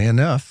 Oddly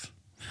enough,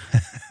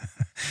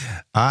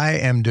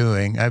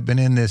 I've been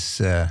in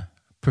this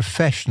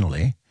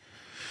professionally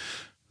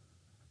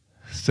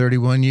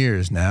 31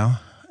 years now.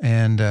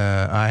 And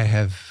I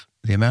have,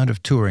 the amount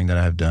of touring that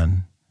I've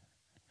done,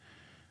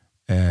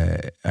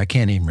 I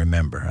can't even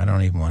remember. I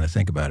don't even want to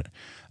think about it.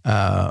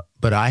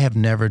 But I have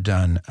never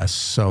done a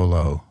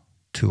solo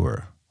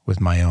tour with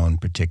my own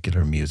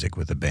particular music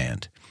with a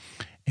band.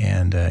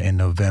 And in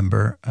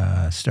November,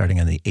 starting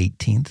on the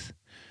 18th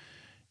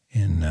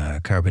in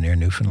Carbonear,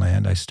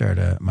 Newfoundland, I start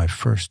my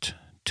first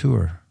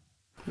tour.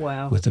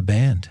 Wow. With a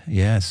band.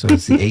 Yeah, so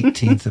it's the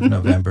 18th of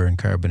November in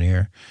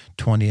Carbonear,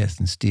 20th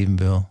in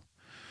Stephenville,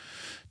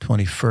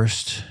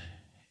 21st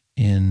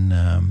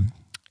in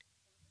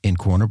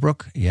Corner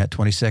Brook,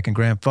 22nd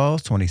Grand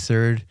Falls,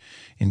 23rd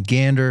in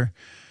Gander,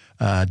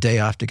 day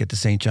off to get to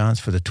St.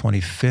 John's for the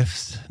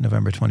 25th,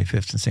 November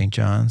 25th in St.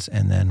 John's,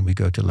 and then we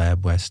go to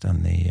Lab West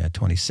on the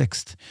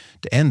 26th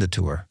to end the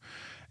tour,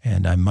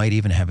 and I might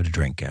even have a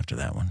drink after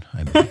that one.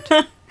 I might.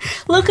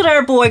 Look at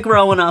our boy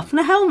growing up.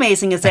 Now, how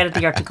amazing is that at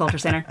the Arts and Culture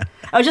Center?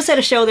 I was just at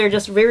a show there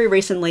just very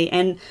recently,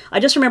 and I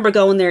just remember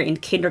going there in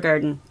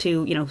kindergarten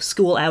to,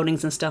 school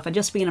outings and stuff, and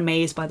just being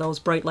amazed by those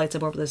bright lights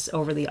up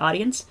over the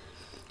audience.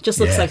 It just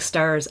looks like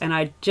stars,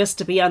 and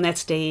to be on that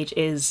stage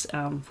is,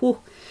 that's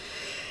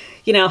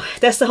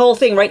the whole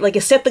thing, right? Like,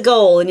 you set the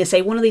goal, and you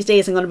say, one of these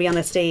days I'm going to be on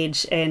that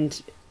stage, and,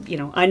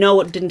 I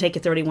know it didn't take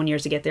you 31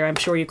 years to get there. I'm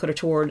sure you could have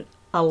toured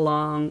a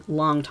long,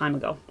 long time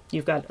ago.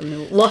 You've got an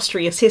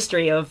illustrious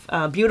history of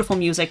beautiful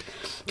music,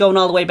 going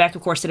all the way back,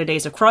 of course, to the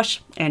days of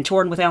Crush, and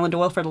touring with Alan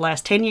Doyle for the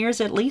last 10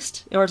 years at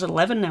least, or is it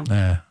 11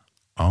 now?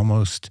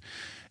 Almost.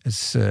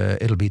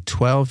 It'll be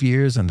 12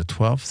 years on the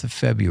 12th of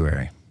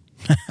February.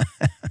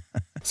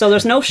 So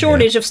there's no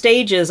shortage of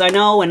stages, I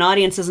know, and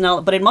audiences and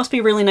all, but it must be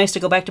really nice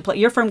to go back to play.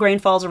 You're from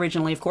Grand Falls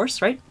originally, of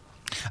course, right?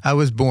 I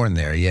was born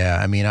there,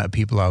 yeah. I mean,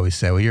 people always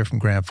say, well, you're from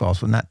Grand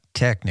Falls. Well, not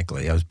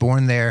technically. I was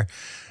born there.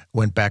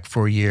 Went back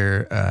for a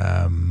year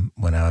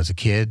when I was a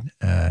kid,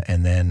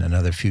 and then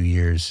another few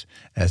years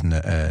as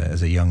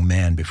a young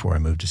man before I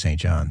moved to St.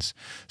 John's.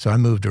 So I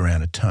moved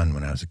around a ton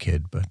when I was a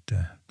kid, but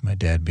my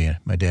dad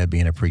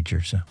being a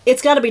preacher, so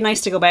it's got to be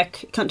nice to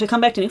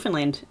come back to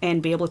Newfoundland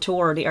and be able to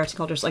tour the arts and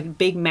cultures, like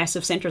big,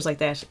 massive centers like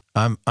that.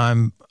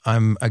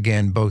 I'm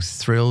again both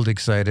thrilled,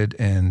 excited,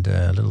 and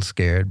a little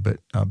scared, but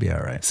I'll be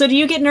all right. So do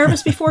you get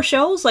nervous before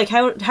shows? Like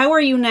how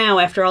are you now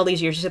after all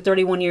these years? You said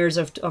 31 years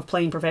of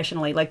playing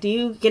professionally. Like, do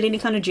you get any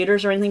kind of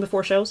jitters or anything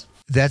before shows?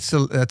 It's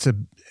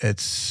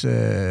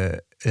a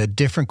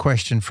different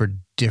question for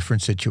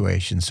different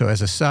situations. So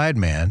as a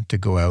sideman, to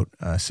go out,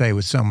 say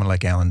with someone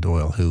like Alan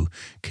Doyle, who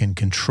can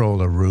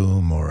control a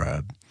room or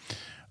a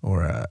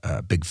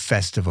big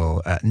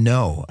festival,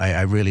 no,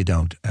 I really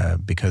don't,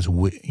 because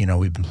we've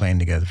been playing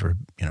together for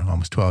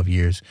almost 12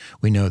 years.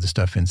 We know the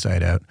stuff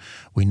inside out.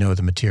 We know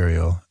the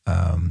material,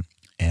 and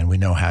we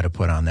know how to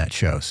put on that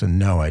show. So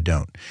no, I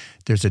don't.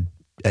 There's a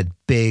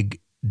big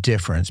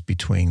difference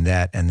between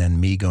that and then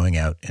me going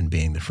out and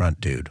being the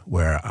front dude,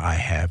 where I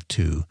have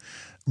to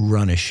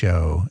run a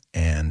show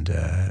and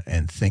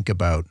think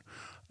about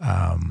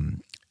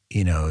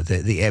you know,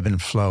 the ebb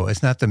and flow.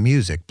 It's not the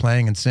music,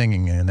 playing and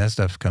singing, and that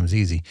stuff comes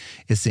easy.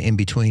 It's the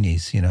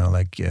in-betweenies, you know,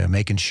 like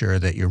making sure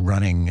that you're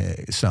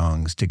running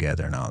songs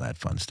together and all that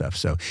fun stuff.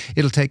 So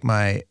it'll take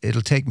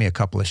me a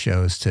couple of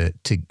shows to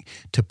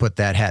put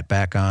that hat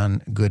back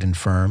on, good and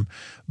firm.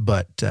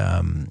 But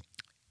at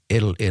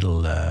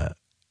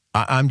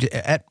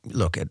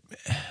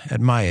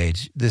my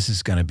age, this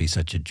is going to be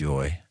such a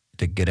joy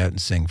to get out and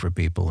sing for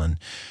people. And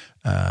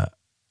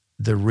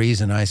the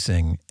reason I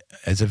sing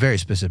is a very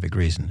specific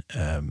reason,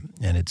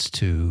 and it's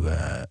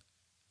to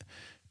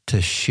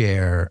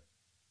share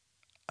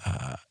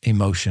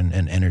emotion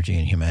and energy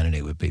and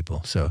humanity with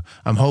people. So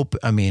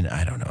I mean,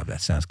 I don't know if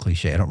that sounds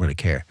cliche. I don't really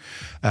care.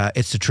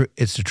 It's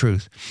the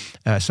truth.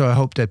 So I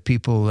hope that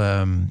people,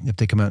 if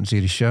they come out and see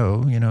the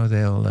show, you know,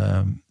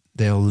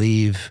 they'll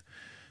leave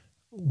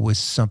with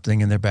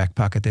something in their back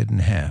pocket they didn't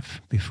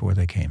have before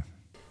they came.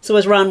 So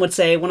as Ron would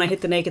say, when I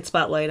hit the naked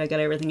spotlight, I got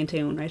everything in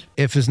tune, right?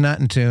 If it's not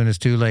in tune, it's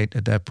too late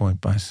at that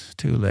point, boss.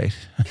 Too late.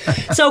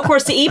 So, of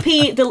course, the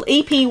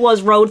EP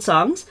was Road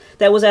Songs.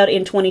 That was out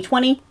in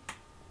 2020.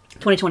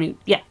 2020,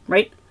 yeah,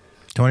 right?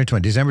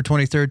 2020, December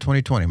 23rd,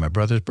 2020, my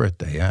brother's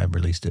birthday. I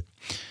released it.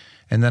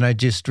 And then I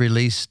just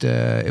released,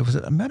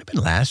 it might have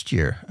been last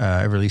year,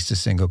 I released a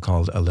single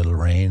called A Little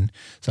Rain.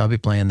 So I'll be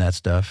playing that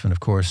stuff. And, of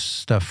course,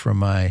 stuff from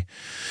my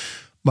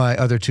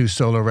other two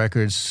solo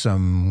records,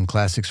 some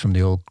classics from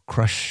the old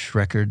Crush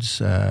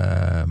records.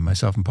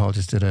 Myself and Paul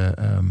just did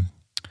a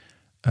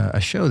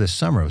show this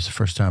summer. It was the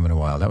first time in a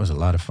while. That was a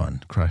lot of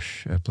fun.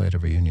 Crush played a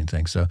reunion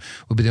thing. So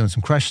we'll be doing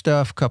some Crush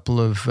stuff, a couple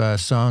of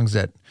songs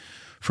that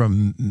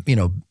from, you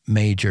know,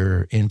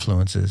 major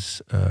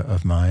influences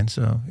of mine.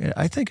 So yeah,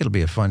 I think it'll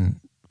be a fun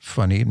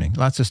evening.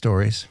 Lots of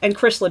stories. And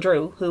Chris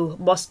LeDrew, who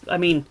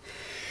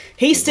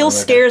he still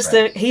scares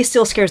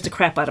the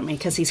crap out of me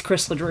because he's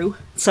Chris LeDrew.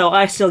 So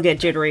I still get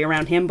jittery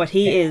around him, but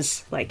he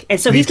is like, and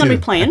so he's going to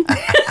be playing.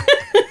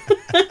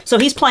 So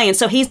he's playing.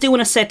 So he's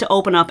doing a set to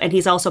open up, and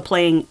he's also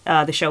playing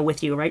the show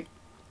with you, right?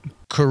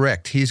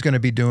 Correct. He's going to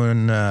be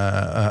doing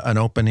an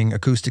opening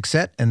acoustic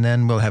set, and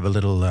then we'll have a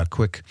little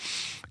quick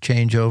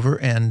changeover,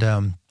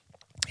 and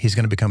he's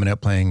going to be coming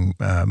out playing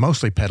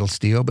mostly pedal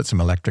steel, but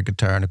some electric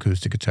guitar and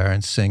acoustic guitar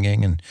and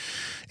singing. And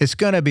it's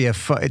going to be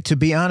to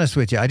be honest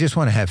with you, I just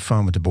want to have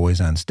fun with the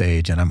boys on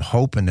stage. And I'm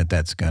hoping that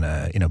that's going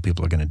to, you know,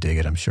 people are going to dig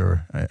it. I'm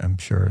sure.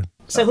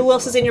 So who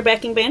else is in your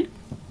backing band?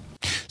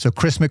 So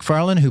Chris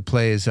McFarlane, who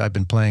plays, I've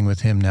been playing with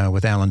him now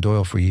with Alan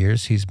Doyle for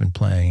years. He's been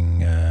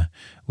playing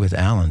with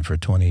Alan for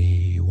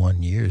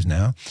 21 years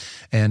now.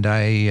 And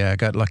I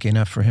got lucky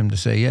enough for him to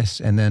say yes.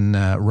 And then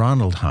Ron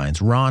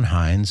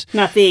Hynes.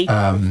 Not the.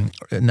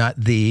 Not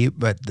the,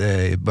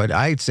 but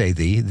I'd say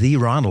the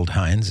Ronald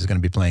Hynes is going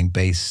to be playing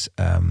bass,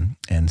 and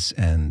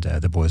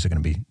the boys are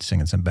going to be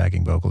singing some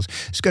backing vocals.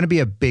 It's going to be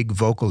a big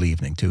vocal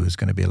evening too. It's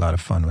going to be a lot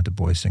of fun with the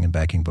boys singing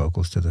backing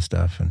vocals to the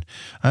stuff. And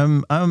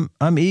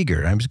I'm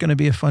eager. It's going to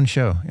be a fun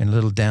show in a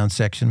little down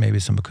section, maybe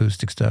some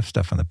acoustic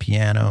stuff on the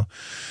piano.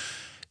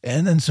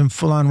 And then some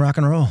full-on rock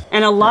and roll.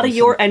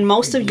 And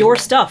most of your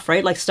stuff,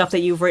 right? Like stuff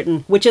that you've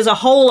written, which is a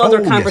whole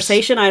other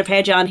conversation. Yes. I've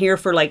had you on here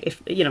for like,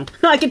 if you know,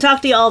 I could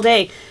talk to you all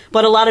day,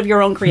 but a lot of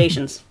your own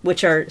creations,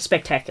 which are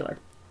spectacular.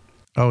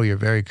 Oh, you're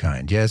very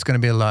kind. Yeah, it's going to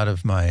be a lot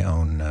of my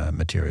own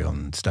material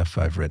and stuff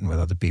I've written with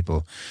other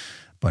people.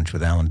 A bunch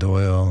with Alan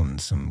Doyle and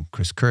some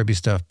Chris Kirby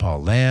stuff,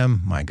 Paul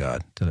Lamb, my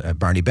God,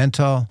 Barney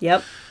Bentall.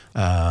 Yep.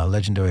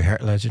 Legendary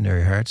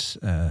Hearts.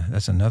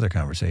 That's another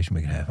conversation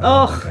we can have.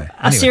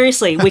 Anyway.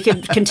 Seriously, we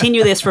could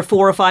continue this for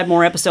 4 or 5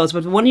 more episodes.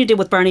 But the one you did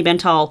with Barney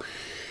Bentall,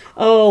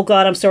 oh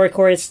God, I'm sorry,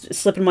 Cory, it's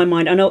slipping my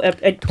mind. I know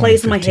it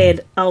plays in my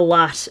head a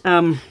lot.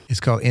 It's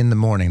called "In the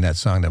Morning," that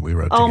song that we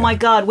wrote. Oh my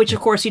God! Which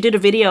of course you did a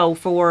video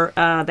for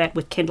that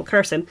with Kendall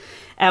Carson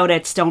out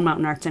at Stone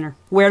Mountain Art Center,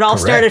 where it all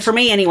started for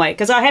me anyway.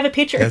 Because I have a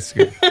picture. That's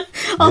good.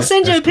 I'll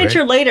send you a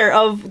picture later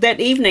of that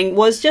evening.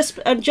 Was just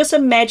a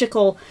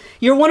magical.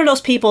 You're one of those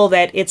people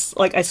that it's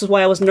like, this is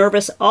why I was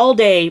nervous all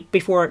day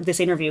before this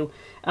interview.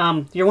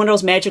 You're one of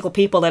those magical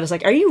people that is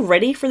like, are you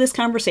ready for this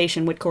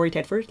conversation with Cory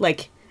Tetford?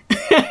 Like,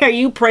 are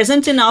you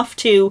present enough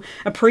to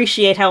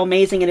appreciate how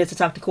amazing it is to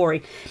talk to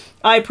Cory?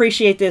 I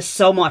appreciate this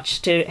so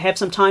much, to have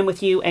some time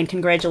with you, and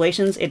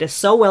congratulations. It is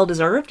so well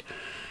deserved.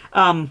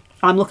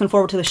 I'm looking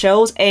forward to the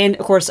shows, and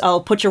of course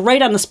I'll put you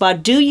right on the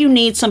spot. Do you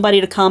need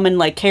somebody to come and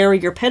like carry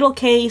your pedal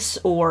case,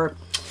 or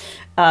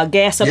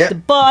gas up the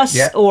bus,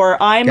 or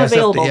I'm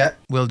available?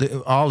 We'll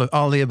do all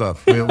the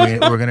above. We're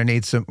going to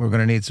need some. We're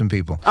going to need some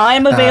people.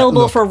 I'm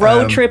available for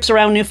road trips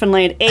around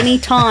Newfoundland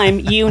anytime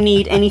you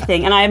need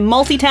anything, and I'm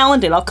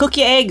multi-talented. I'll cook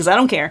you eggs. I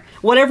don't care.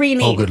 Whatever you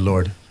need. Oh, good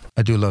Lord.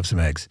 I do love some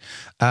eggs.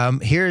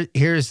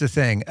 Here's the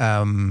thing.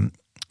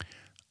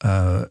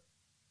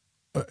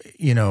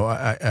 You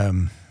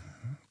know,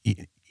 you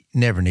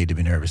never need to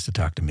be nervous to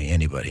talk to me,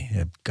 anybody.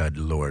 God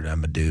Lord,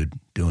 I'm a dude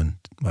doing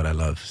what I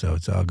love, so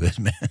it's all good,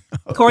 man.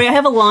 Cory, I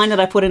have a line that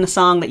I put in a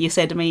song that you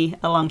said to me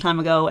a long time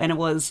ago, and it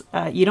was,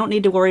 you don't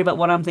need to worry about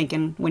what I'm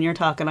thinking when you're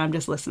talking, I'm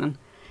just listening.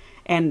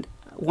 And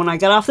when I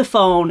got off the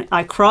phone,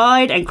 I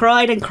cried and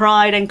cried and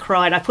cried and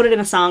cried. I put it in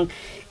a song.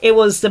 It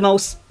was the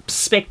most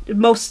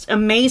most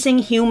amazing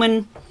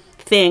human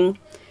thing.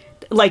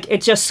 Like,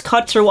 it just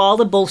cut through all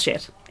the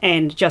bullshit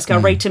and just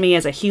got right to me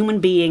as a human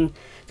being.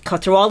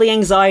 Cut through all the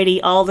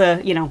anxiety, all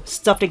the, you know,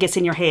 stuff that gets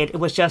in your head. It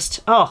was just,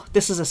 oh,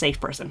 this is a safe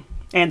person.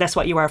 And that's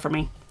what you are for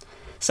me.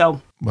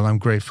 So. Well, I'm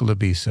grateful to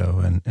be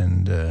so.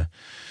 And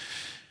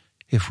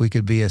if we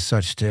could be as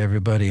such to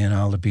everybody and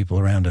all the people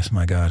around us,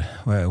 my God,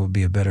 well, it would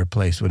be a better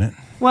place, wouldn't it?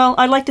 Well,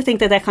 I'd like to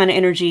think that that kind of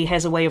energy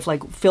has a way of,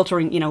 like,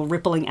 filtering, you know,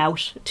 rippling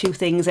out to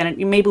things. And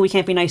maybe we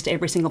can't be nice to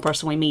every single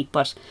person we meet,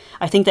 but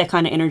I think that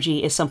kind of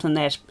energy is something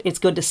that it's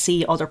good to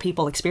see other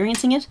people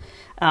experiencing it.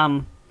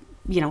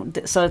 You know,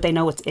 so that they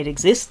know it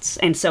exists.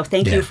 And so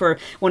thank you for,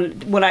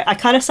 when I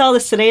kind of saw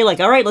this today, like,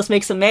 all right, let's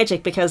make some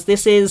magic, because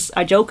this is,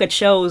 I joke at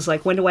shows,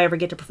 like, when do I ever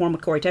get to perform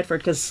with Cory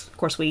Tetford? Because, of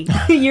course, you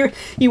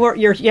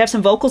have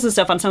some vocals and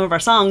stuff on some of our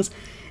songs.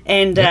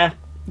 And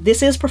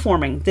this is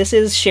performing. This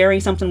is sharing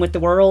something with the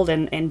world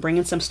and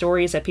bringing some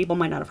stories that people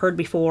might not have heard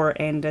before.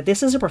 And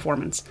this is a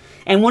performance.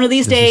 And one of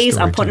these days,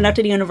 I'm putting it out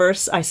to the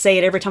universe. I say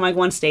it every time I go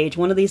on stage.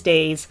 One of these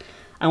days,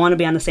 I want to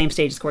be on the same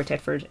stage as Cory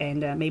Tetford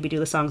and maybe do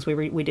the songs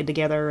we did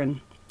together, and,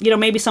 you know,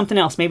 maybe something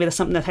else. Maybe there's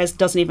something that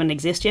doesn't even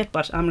exist yet,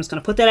 but I'm just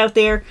going to put that out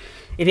there.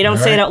 If you don't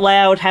say it out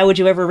loud, how would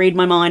you ever read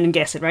my mind and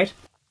guess it, right?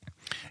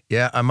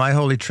 Yeah, my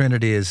holy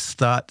trinity is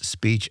thought,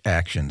 speech,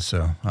 action.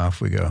 So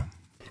off we go.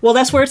 Well,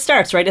 that's where it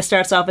starts, right? It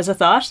starts off as a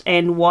thought.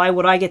 And why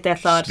would I get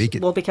that thought?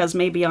 Well, because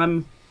maybe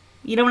I'm,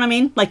 you know what I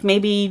mean? Like,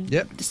 maybe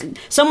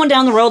someone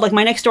down the road, like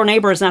my next door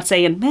neighbor, is not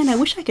saying, man, I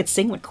wish I could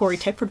sing with Cory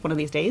Tetford one of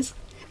these days.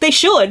 They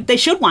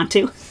should want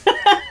to.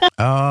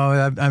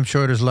 Oh, I'm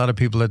sure there's a lot of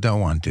people that don't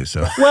want to.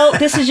 So. Well,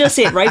 this is just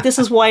it, right? This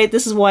is why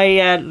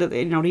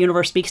you know, the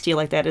universe speaks to you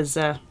like that. Is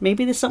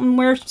maybe there's something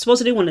we're supposed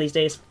to do one of these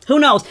days. Who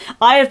knows?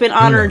 I have been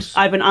honored.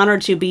 I've been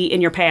honored to be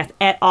in your path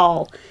at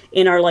all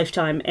in our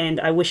lifetime,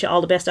 and I wish you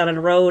all the best out on the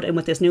road. And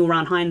with this new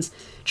Ron Hynes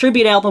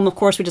tribute album, of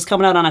course, which is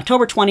coming out on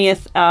October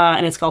 20th,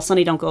 and it's called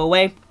Sonny Don't Go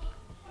Away,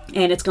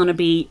 and it's going to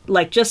be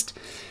like just.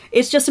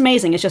 It's just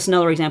amazing. It's just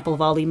another example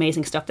of all the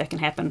amazing stuff that can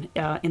happen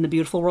in the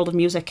beautiful world of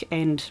music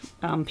and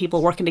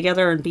people working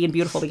together and being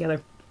beautiful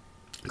together.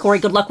 Cory,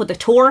 good luck with the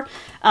tour,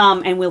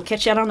 and we'll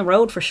catch you out on the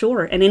road for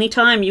sure. And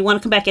anytime you want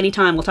to come back,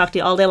 anytime, we'll talk to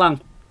you all day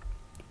long.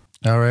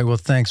 All right. Well,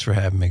 thanks for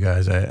having me,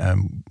 guys.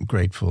 I'm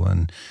grateful.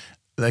 And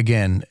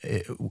again,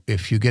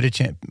 if you get a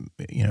chance,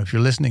 you know, if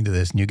you're listening to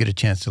this and you get a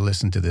chance to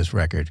listen to this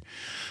record,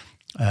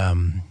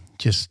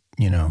 just,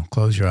 you know,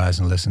 close your eyes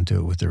and listen to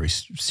it with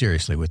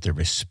seriously, with the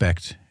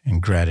respect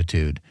and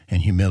gratitude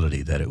and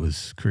humility that it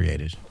was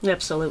created.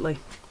 Absolutely.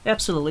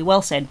 Absolutely.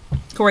 Well said.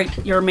 Cory,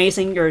 you're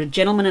amazing. You're a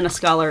gentleman and a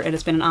scholar, and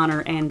it's been an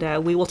honor.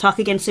 And we will talk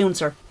again soon,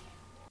 sir.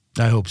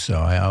 I hope so.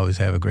 I always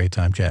have a great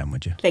time chatting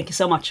with you. Thank you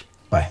so much.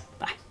 Bye.